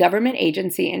is the government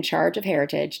agency in charge of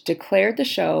heritage, declared the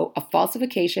show a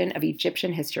falsification of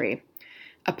Egyptian history.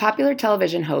 A popular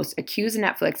television host accused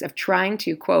Netflix of trying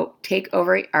to, quote, take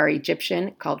over our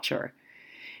Egyptian culture.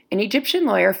 An Egyptian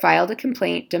lawyer filed a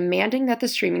complaint demanding that the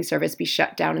streaming service be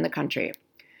shut down in the country.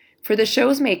 For the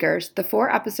show's makers, the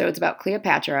 4 episodes about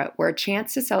Cleopatra were a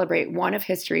chance to celebrate one of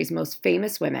history's most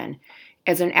famous women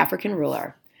as an African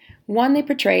ruler, one they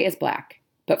portray as Black.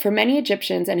 But for many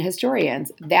Egyptians and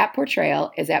historians, that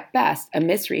portrayal is at best a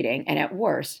misreading and at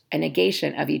worst a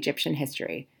negation of Egyptian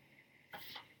history.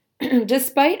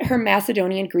 Despite her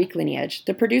Macedonian Greek lineage,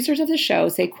 the producers of the show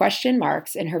say question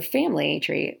marks in her family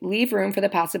tree leave room for the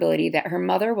possibility that her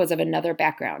mother was of another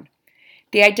background.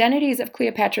 The identities of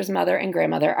Cleopatra's mother and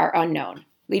grandmother are unknown,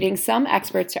 leading some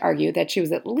experts to argue that she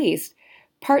was at least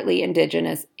partly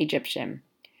indigenous Egyptian.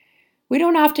 We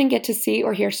don't often get to see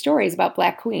or hear stories about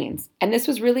Black queens, and this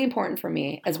was really important for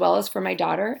me, as well as for my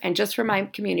daughter and just for my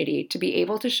community, to be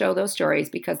able to show those stories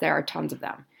because there are tons of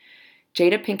them.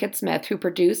 Jada Pinkett Smith, who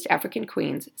produced African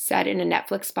Queens, said in a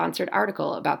Netflix-sponsored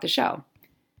article about the show,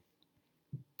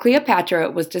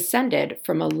 Cleopatra was descended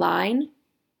from a line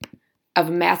of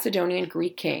Macedonian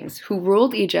Greek kings who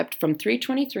ruled Egypt from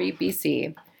 323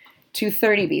 BC to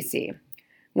 30 BC,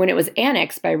 when it was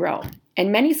annexed by Rome, and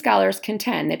many scholars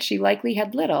contend that she likely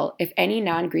had little, if any,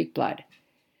 non-Greek blood.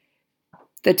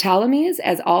 The Ptolemies,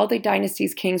 as all the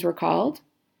dynasty's kings were called,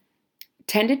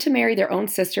 tended to marry their own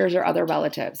sisters or other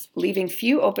relatives, leaving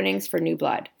few openings for new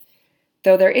blood,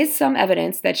 though there is some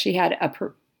evidence that she had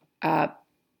a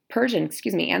Persian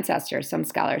ancestor, some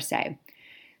scholars say.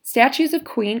 Statues of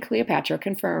Queen Cleopatra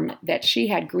confirm that she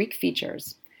had Greek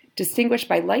features, distinguished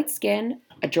by light skin,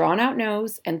 a drawn-out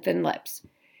nose, and thin lips.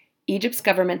 Egypt's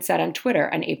government said on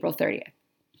Twitter on April 30th.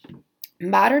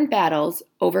 Modern battles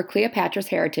over Cleopatra's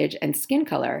heritage and skin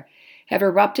color have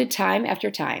erupted time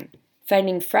after time,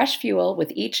 finding fresh fuel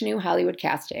with each new Hollywood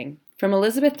casting, from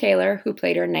Elizabeth Taylor, who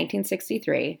played her in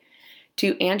 1963,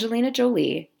 to Angelina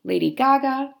Jolie, Lady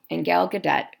Gaga, and Gal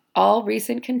Gadot, all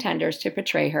recent contenders to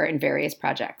portray her in various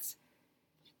projects.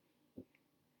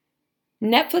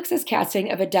 Netflix's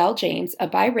casting of Adele James, a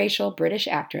biracial British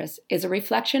actress, is a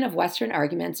reflection of Western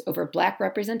arguments over Black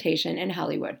representation in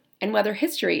Hollywood and whether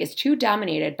history is too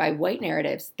dominated by white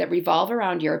narratives that revolve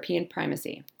around European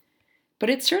primacy.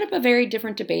 But it's sort of a very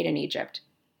different debate in Egypt,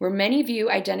 where many view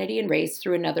identity and race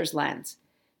through another's lens.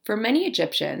 For many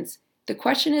Egyptians, the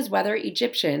question is whether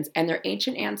Egyptians and their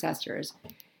ancient ancestors,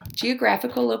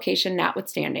 geographical location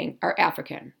notwithstanding, are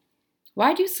African.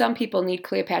 Why do some people need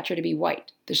Cleopatra to be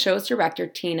white? The show's director,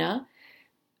 Tina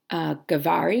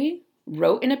Gavari,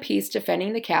 wrote in a piece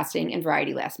defending the casting in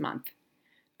Variety last month.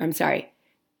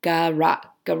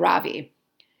 Garavi.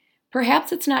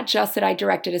 Perhaps it's not just that I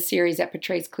directed a series that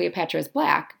portrays Cleopatra as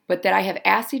Black, but that I have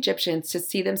asked Egyptians to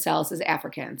see themselves as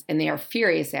Africans, and they are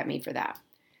furious at me for that.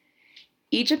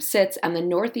 Egypt sits on the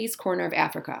northeast corner of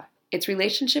Africa. Its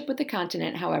relationship with the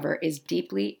continent, however, is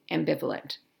deeply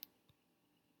ambivalent.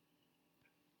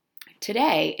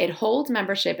 Today, it holds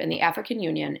membership in the African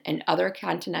Union and other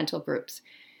continental groups.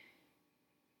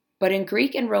 But in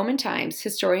Greek and Roman times,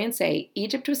 historians say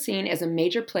Egypt was seen as a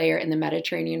major player in the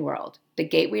Mediterranean world, the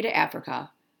gateway to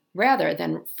Africa, rather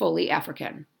than fully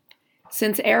African.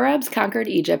 Since Arabs conquered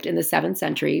Egypt in the 7th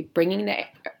century, bringing the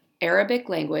Arabic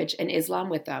language and Islam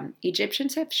with them,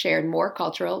 Egyptians have shared more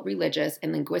cultural, religious,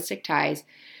 and linguistic ties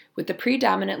with the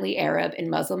predominantly Arab and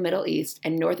Muslim Middle East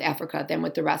and North Africa than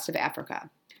with the rest of Africa.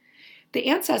 The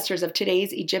ancestors of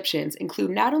today's Egyptians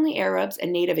include not only Arabs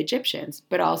and native Egyptians,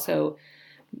 but also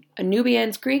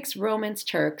Nubians, Greeks, Romans,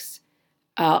 Turks,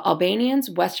 Albanians,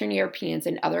 Western Europeans,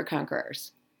 and other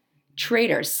conquerors.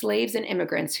 Traders, slaves, and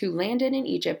immigrants who landed in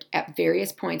Egypt at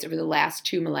various points over the last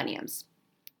 2 millenniums.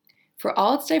 For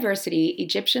all its diversity,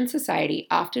 Egyptian society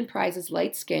often prizes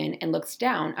light skin and looks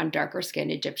down on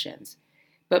darker-skinned Egyptians.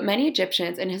 But many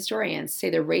Egyptians and historians say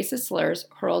the racist slurs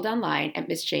hurled online at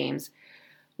Miss James,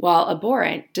 while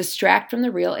abhorrent, distract from the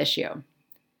real issue.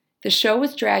 The show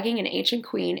was dragging an ancient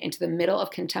queen into the middle of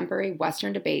contemporary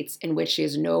Western debates in which she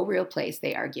has no real place,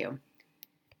 they argue.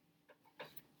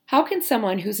 How can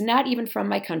someone who's not even from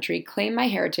my country claim my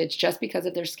heritage just because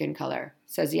of their skin color,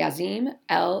 says Yazim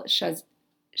El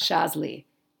Shazli,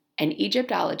 an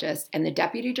Egyptologist and the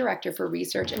Deputy Director for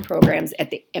Research and Programs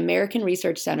at the American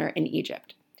Research Center in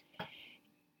Egypt.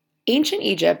 Ancient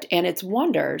Egypt and its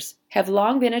wonders have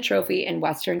long been a trophy in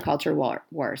Western culture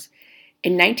wars.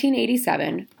 In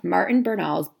 1987, Martin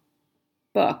Bernal's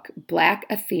book, Black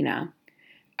Athena,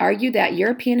 argued that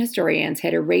European historians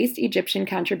had erased Egyptian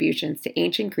contributions to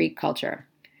ancient Greek culture.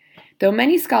 Though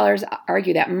many scholars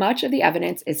argue that much of the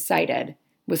evidence is cited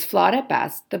was flawed at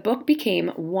best, the book became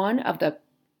one of the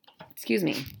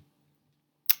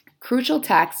crucial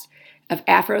texts of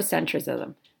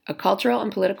Afrocentrism, a cultural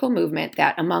and political movement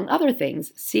that, among other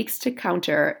things, seeks to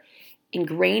counter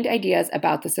ingrained ideas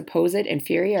about the supposed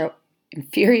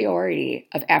inferiority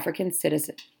of African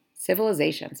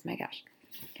civilizations.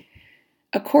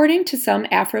 According to some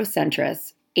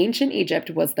Afrocentrists, ancient Egypt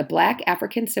was the Black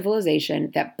African civilization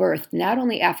that birthed not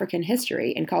only African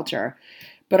history and culture,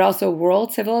 but also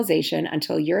world civilization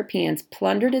until Europeans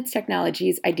plundered its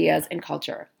technologies, ideas, and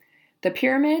culture. The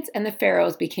pyramids and the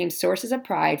pharaohs became sources of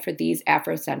pride for these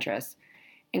Afrocentrists,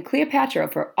 and Cleopatra,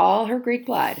 for all her Greek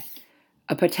blood,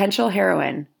 a potential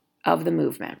heroine of the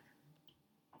movement.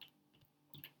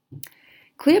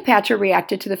 Cleopatra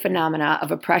reacted to the phenomena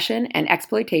of oppression and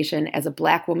exploitation as a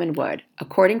Black woman would,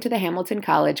 according to the Hamilton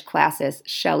College classicist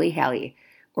Shelley Halley,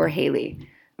 or Haley,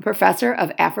 a professor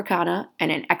of Africana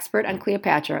and an expert on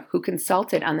Cleopatra who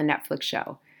consulted on the Netflix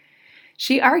show.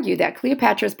 She argued that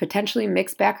Cleopatra's potentially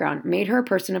mixed background made her a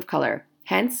person of color.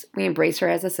 Hence, we embrace her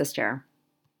as a sister.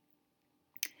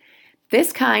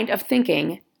 This kind of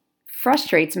thinking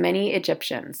frustrates many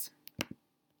Egyptians,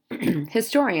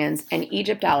 historians, and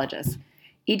Egyptologists.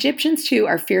 Egyptians, too,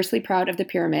 are fiercely proud of the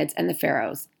pyramids and the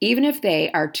pharaohs, even if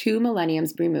they are 2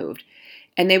 millenniums removed,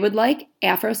 and they would like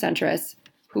Afrocentrists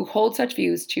who hold such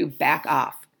views to back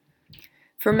off.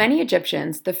 For many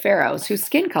Egyptians, the pharaohs, whose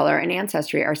skin color and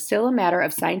ancestry are still a matter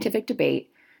of scientific debate,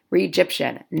 were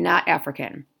Egyptian, not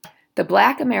African. The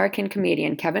Black American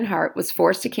comedian Kevin Hart was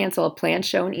forced to cancel a planned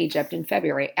show in Egypt in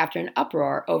February after an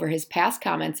uproar over his past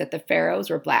comments that the pharaohs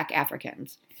were Black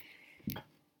Africans.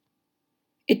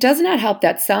 It does not help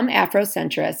that some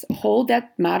Afrocentrists hold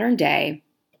that modern-day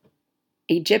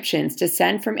Egyptians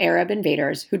descend from Arab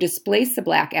invaders who displaced the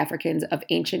Black Africans of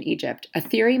ancient Egypt, a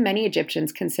theory many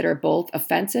Egyptians consider both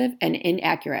offensive and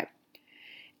inaccurate.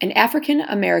 An African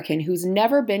American who's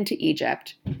never been to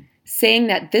Egypt, saying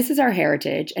that this is our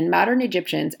heritage and modern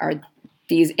Egyptians are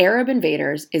these Arab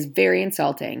invaders is very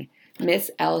insulting,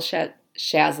 Miss El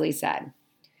Shazly said.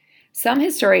 Some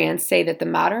historians say that the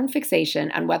modern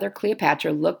fixation on whether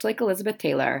Cleopatra looked like Elizabeth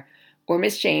Taylor or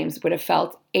Miss James would have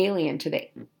felt alien to the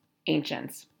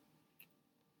ancients.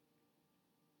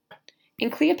 In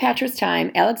Cleopatra's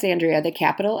time, Alexandria, the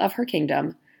capital of her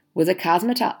kingdom, was a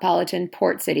cosmopolitan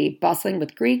port city bustling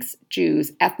with Greeks,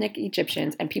 Jews, ethnic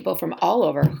Egyptians, and people from all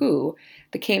over who,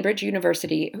 the Cambridge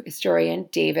University historian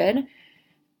David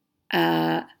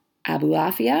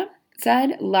Abulafia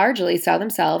said, largely saw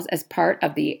themselves as part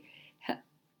of the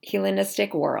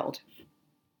Hellenistic world.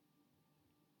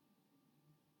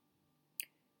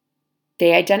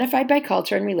 They identified by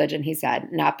culture and religion, he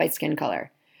said, not by skin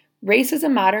color. Race is a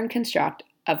modern construct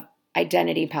of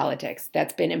identity politics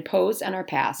that's been imposed on our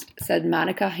past, said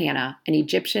Monica Hanna, an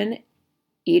Egyptian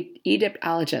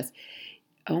Egyptologist.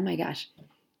 Oh my gosh.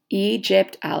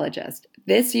 Egyptologist.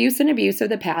 This use and abuse of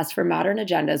the past for modern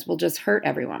agendas will just hurt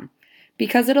everyone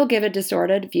because it'll give a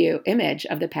distorted image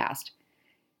of the past.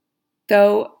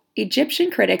 Though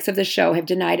Egyptian critics of the show have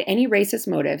denied any racist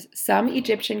motives, some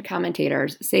Egyptian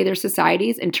commentators say their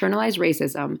society's internalized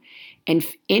racism and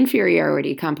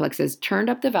inferiority complexes turned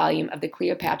up the volume of the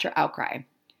Cleopatra outcry.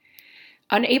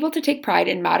 Unable to take pride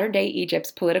in modern-day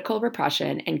Egypt's political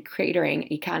repression and cratering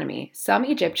economy, some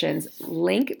Egyptians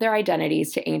link their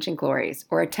identities to ancient glories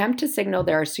or attempt to signal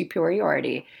their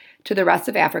superiority to the rest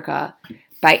of Africa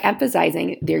by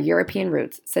emphasizing their European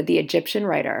roots, said the Egyptian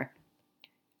writer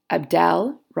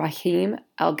Abdel Rahim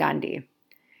El-Gandhi.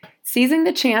 Seizing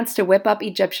the chance to whip up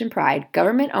Egyptian pride,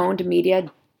 government-owned media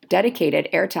dedicated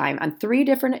airtime on 3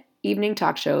 different evening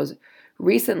talk shows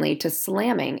recently to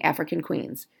slamming African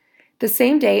queens. The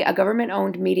same day, a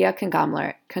government-owned media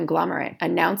conglomerate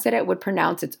announced that it would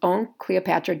produce its own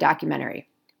Cleopatra documentary.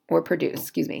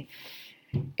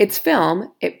 Its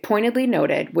film, it pointedly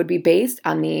noted, would be based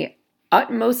on the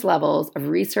utmost levels of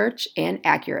research and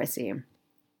accuracy.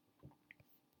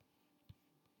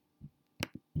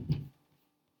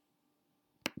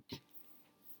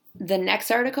 The next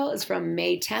article is from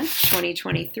May 10th,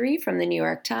 2023, from the New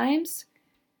York Times.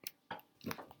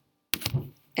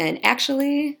 And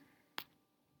actually,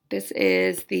 this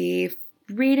is the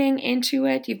reading into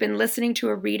it. You've been listening to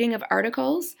a reading of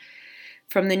articles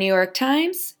from the New York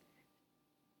Times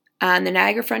on the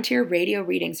Niagara Frontier Radio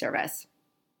Reading Service.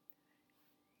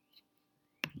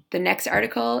 The next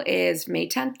article is May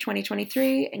 10th,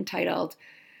 2023, entitled,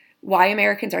 Why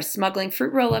Americans Are Smuggling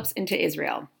Fruit Roll-Ups into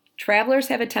Israel. Travelers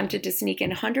have attempted to sneak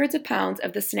in hundreds of pounds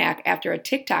of the snack after a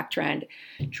TikTok trend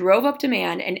drove up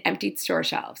demand and emptied store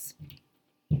shelves.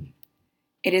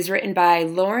 It is written by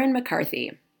Lauren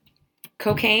McCarthy.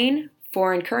 Cocaine,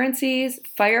 foreign currencies,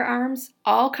 firearms,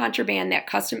 all contraband that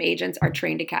custom agents are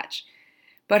trained to catch.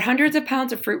 But hundreds of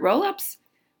pounds of fruit roll-ups?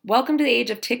 Welcome to the age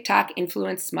of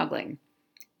TikTok-influenced smuggling.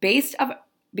 Because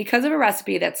of a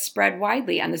recipe that's spread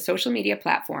widely on the social media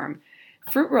platform,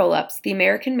 Fruit Roll-Ups, the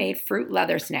American-made fruit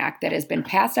leather snack that has been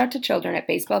passed out to children at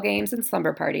baseball games and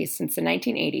slumber parties since the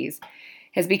 1980s,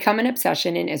 has become an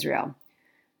obsession in Israel,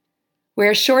 where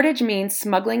a shortage means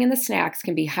smuggling in the snacks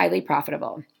can be highly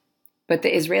profitable. But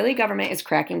the Israeli government is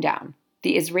cracking down.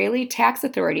 The Israeli Tax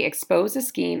Authority exposed the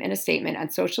scheme in a statement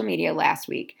on social media last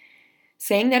week,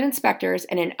 saying that inspectors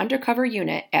and an undercover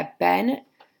unit at Ben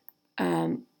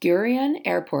Gurion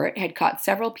Airport had caught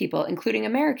several people, including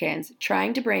Americans,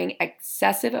 trying to bring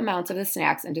excessive amounts of the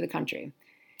snacks into the country.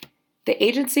 The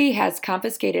agency has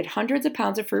confiscated hundreds of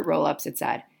pounds of fruit roll-ups, it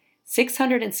said,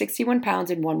 661 pounds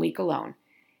in 1 week alone.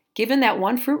 Given that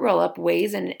one fruit roll-up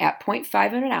weighs in at 0.5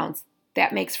 of an ounce,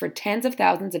 that makes for tens of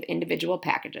thousands of individual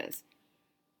packages.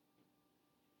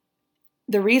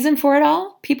 The reason for it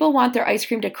all? People want their ice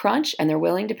cream to crunch and they're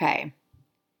willing to pay.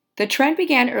 The trend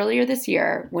began earlier this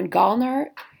year when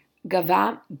Gulnar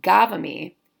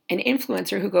Gavami, an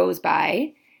influencer who goes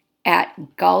by at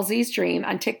Galzi's Dream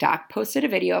on TikTok, posted a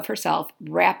video of herself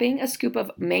wrapping a scoop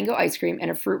of mango ice cream in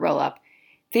a fruit roll-up,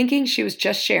 thinking she was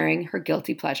just sharing her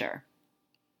guilty pleasure.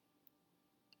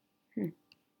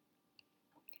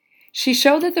 She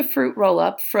showed that the fruit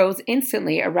roll-up froze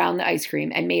instantly around the ice cream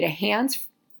and made a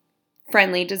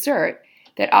hands-friendly dessert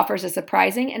that offers a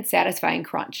surprising and satisfying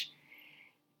crunch.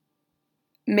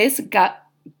 Miss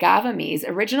Gavami's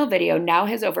original video now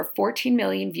has over 14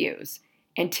 million views,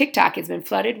 and TikTok has been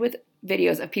flooded with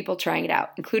videos of people trying it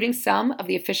out, including some of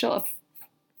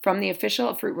from the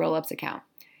official Fruit Roll-Ups account,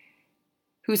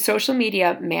 whose social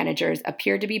media managers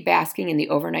appear to be basking in the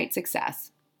overnight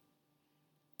success.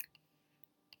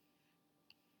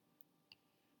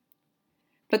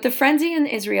 But the frenzy in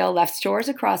Israel left stores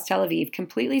across Tel Aviv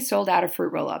completely sold out of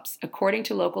fruit roll-ups, according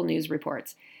to local news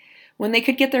reports. When they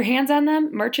could get their hands on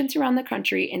them, merchants around the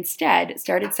country instead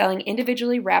started selling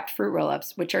individually wrapped fruit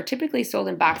roll-ups, which are typically sold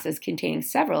in boxes containing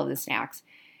several of the snacks,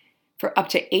 for up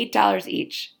to $8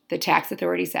 each, the tax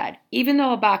authority said, even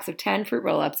though a box of 10 fruit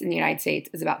roll-ups in the United States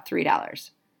is about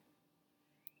 $3.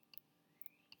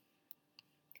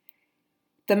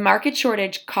 The market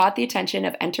shortage caught the attention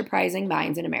of enterprising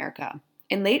minds in America.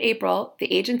 In late April,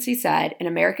 the agency said an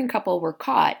American couple were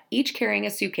caught, each carrying a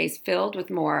suitcase filled with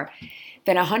more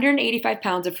than 185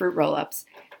 pounds of fruit roll-ups,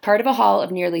 part of a haul of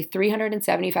nearly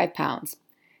 375 pounds.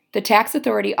 The tax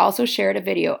authority also shared a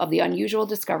video of the unusual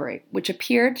discovery, which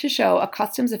appeared to show a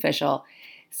customs official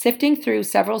sifting through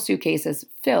several suitcases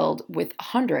filled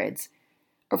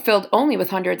only with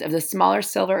hundreds of the smaller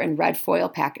silver and red foil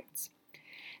packets.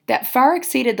 That far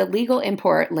exceeded the legal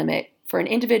import limit for an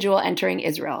individual entering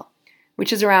Israel,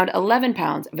 which is around 11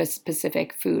 pounds of a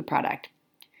specific food product.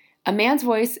 A man's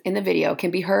voice in the video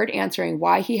can be heard answering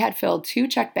why he had filled 2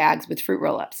 checked bags with fruit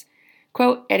roll-ups.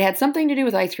 Quote, "It had something to do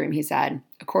with ice cream," he said,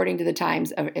 according to the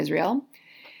Times of Israel.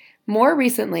 More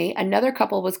recently, another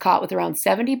couple was caught with around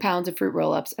 70 pounds of fruit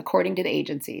roll-ups, according to the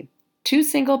agency. 2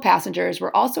 single passengers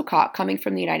were also caught coming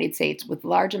from the United States with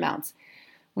large amounts,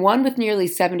 one with nearly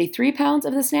 73 pounds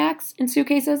of the snacks in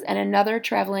suitcases and another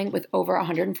traveling with over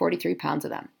 143 pounds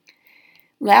of them.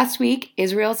 Last week,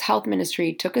 Israel's health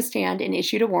ministry took a stand and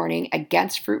issued a warning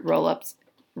against fruit roll-ups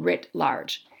writ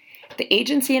large. The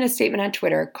agency, in a statement on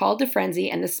Twitter, called the frenzy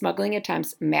and the smuggling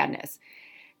attempts madness.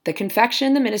 The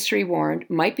confection, the ministry warned,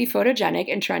 might be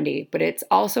photogenic and trendy, but it's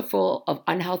also full of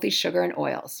unhealthy sugar and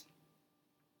oils.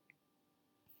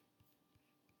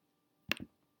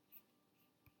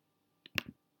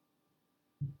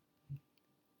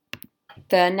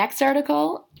 The next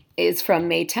article is from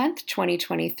May 10th,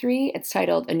 2023. It's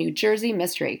titled, "A New Jersey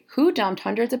Mystery. Who Dumped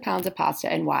Hundreds of Pounds of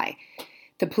Pasta and Why?"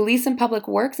 The police and public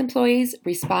works employees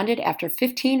responded after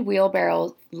 15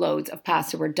 wheelbarrow loads of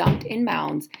pasta were dumped in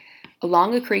mounds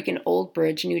along a creek in Old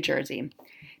Bridge, New Jersey.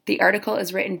 The article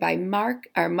is written by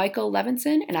Michael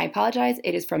Levinson, and I apologize,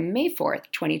 it is from May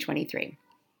 4th, 2023.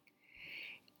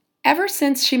 Ever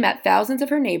since she met thousands of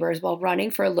her neighbors while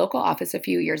running for a local office a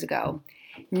few years ago,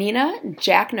 Nina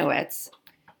Jacknowitz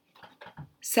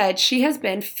said she has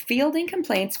been fielding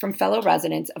complaints from fellow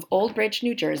residents of Old Bridge,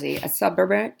 New Jersey, a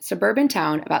suburban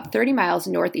town about 30 miles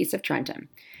northeast of Trenton.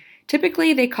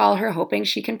 Typically, they call her hoping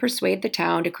she can persuade the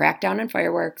town to crack down on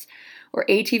fireworks or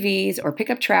ATVs or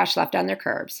pick up trash left on their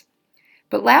curbs.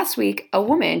 But last week, a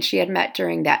woman she had met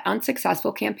during that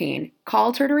unsuccessful campaign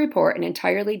called her to report an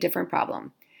entirely different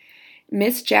problem.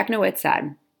 Miss Jacknowitz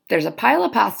said, "There's a pile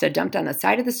of pasta dumped on the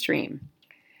side of the stream."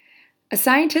 A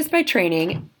scientist by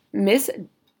training, Miss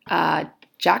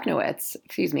Jacknowitz,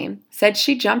 said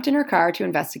she jumped in her car to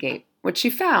investigate. What she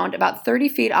found, about 30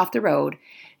 feet off the road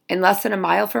and less than a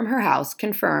mile from her house,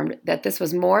 confirmed that this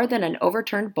was more than an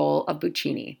overturned bowl of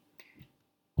bucchini.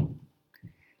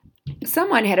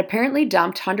 Someone had apparently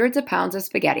dumped hundreds of pounds of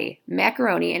spaghetti,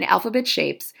 macaroni in alphabet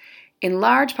shapes, in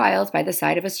large piles by the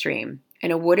side of a stream, in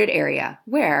a wooded area,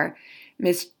 where,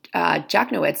 Ms.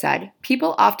 Jacknowitz said,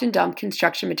 people often dump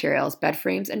construction materials, bed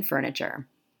frames, and furniture.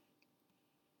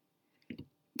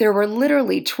 There was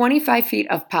literally 25 feet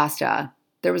of pasta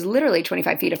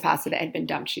that had been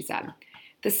dumped, she said.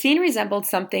 The scene resembled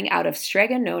something out of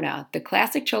Strega Nona, the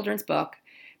classic children's book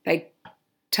by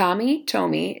Tommy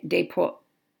de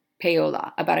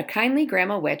Paola, about a kindly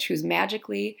grandma witch whose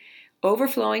magically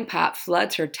overflowing pot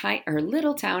floods her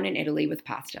little town in Italy with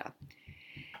pasta.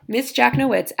 Miss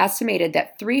Jacknowitz estimated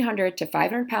that 300 to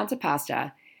 500 pounds of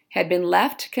pasta had been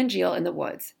left to congeal in the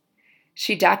woods.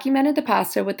 She documented the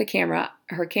pasta with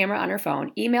her camera on her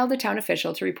phone, emailed a town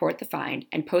official to report the find,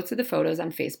 and posted the photos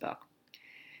on Facebook.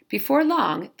 Before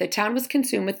long, the town was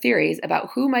consumed with theories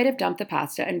about who might have dumped the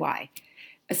pasta and why,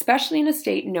 especially in a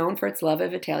state known for its love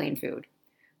of Italian food.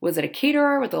 Was it a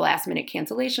caterer with a last-minute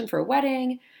cancellation for a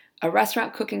wedding? A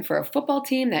restaurant cooking for a football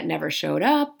team that never showed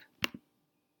up?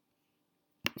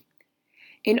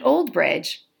 In Old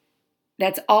Bridge,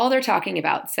 that's all they're talking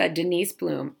about, said Denise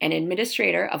Bloom, an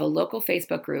administrator of a local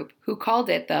Facebook group, who called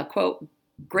it the, quote,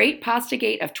 Great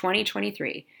Pastagate of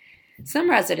 2023. Some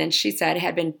residents, she said,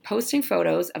 had been posting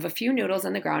photos of a few noodles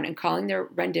on the ground and calling their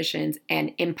renditions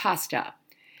an impasta.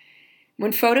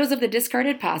 When photos of the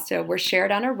discarded pasta were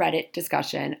shared on a Reddit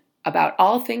discussion about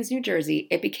all things New Jersey,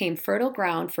 it became fertile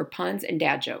ground for puns and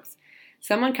dad jokes.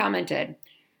 Someone commented,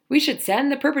 "We should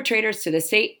send the perpetrators to the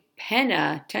state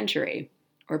penitentiary."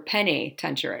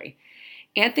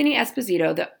 Anthony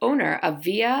Esposito, the owner of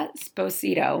Via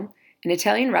Sposito, an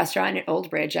Italian restaurant in Old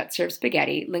Bridge that serves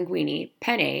spaghetti, linguine,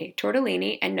 penne,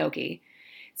 tortellini, and gnocchi,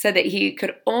 said that he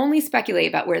could only speculate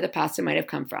about where the pasta might have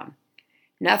come from.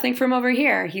 "Nothing from over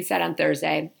here," he said on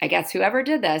Thursday. "I guess whoever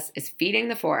did this is feeding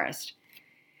the forest."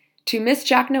 To Ms.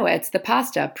 Jachnowitz, the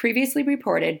pasta, previously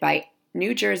reported by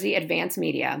New Jersey Advance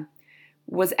Media,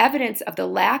 was evidence of the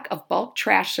lack of bulk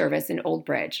trash service in Old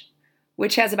Bridge,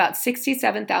 which has about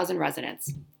 67,000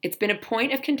 residents. It's been a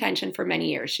point of contention for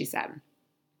many years, she said.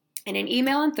 In an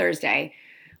email on Thursday,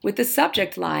 with the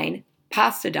subject line,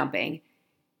 pasta dumping,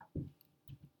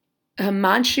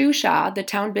 Himanshu Shah, the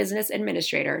town business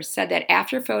administrator, said that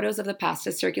after photos of the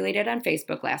pasta circulated on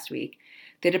Facebook last week,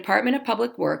 the Department of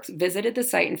Public Works visited the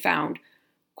site and found,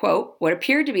 quote, what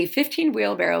appeared to be 15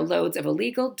 wheelbarrow loads of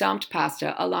illegal dumped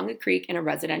pasta along a creek in a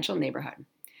residential neighborhood.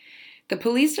 The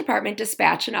police department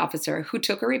dispatched an officer who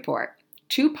took a report.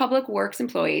 2 Public Works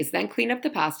employees then cleaned up the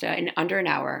pasta in under an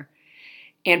hour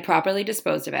and properly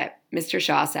disposed of it, Mr.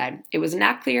 Shaw said. It was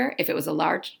not clear if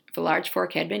a large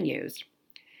fork had been used.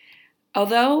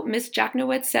 Although Ms.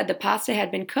 Jachnowitz said the pasta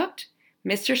had been cooked,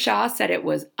 Mr. Shaw said it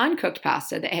was uncooked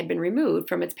pasta that had been removed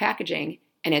from its packaging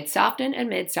and had softened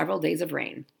amid several days of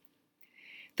rain.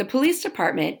 The police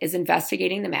department is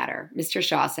investigating the matter, Mr.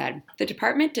 Shaw said. The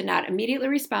department did not immediately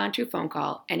respond to a phone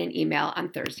call and an email on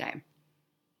Thursday.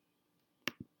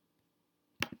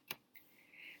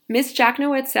 Ms.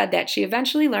 Jachnowitz said that she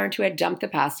eventually learned who had dumped the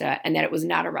pasta and that it was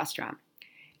not a restaurant.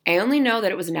 I only know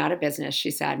that it was not a business, she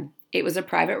said. It was a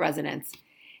private residence,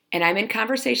 and I'm in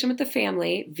conversation with the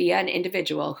family via an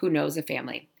individual who knows the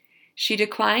family. She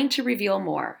declined to reveal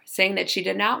more, saying that she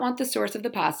did not want the source of the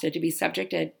pasta to be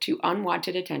subjected to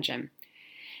unwanted attention.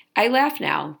 I laugh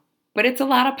now, but it's a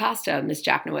lot of pasta, Ms.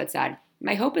 Jachnowitz said.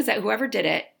 My hope is that whoever did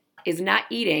it is not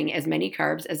eating as many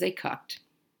carbs as they cooked.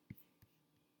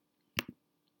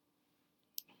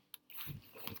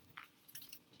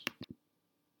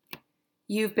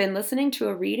 You've been listening to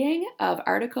a reading of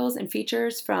articles and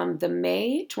features from the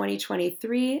May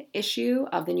 2023 issue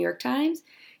of the New York Times.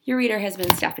 Your reader has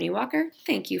been Stephanie Walker.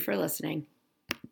 Thank you for listening.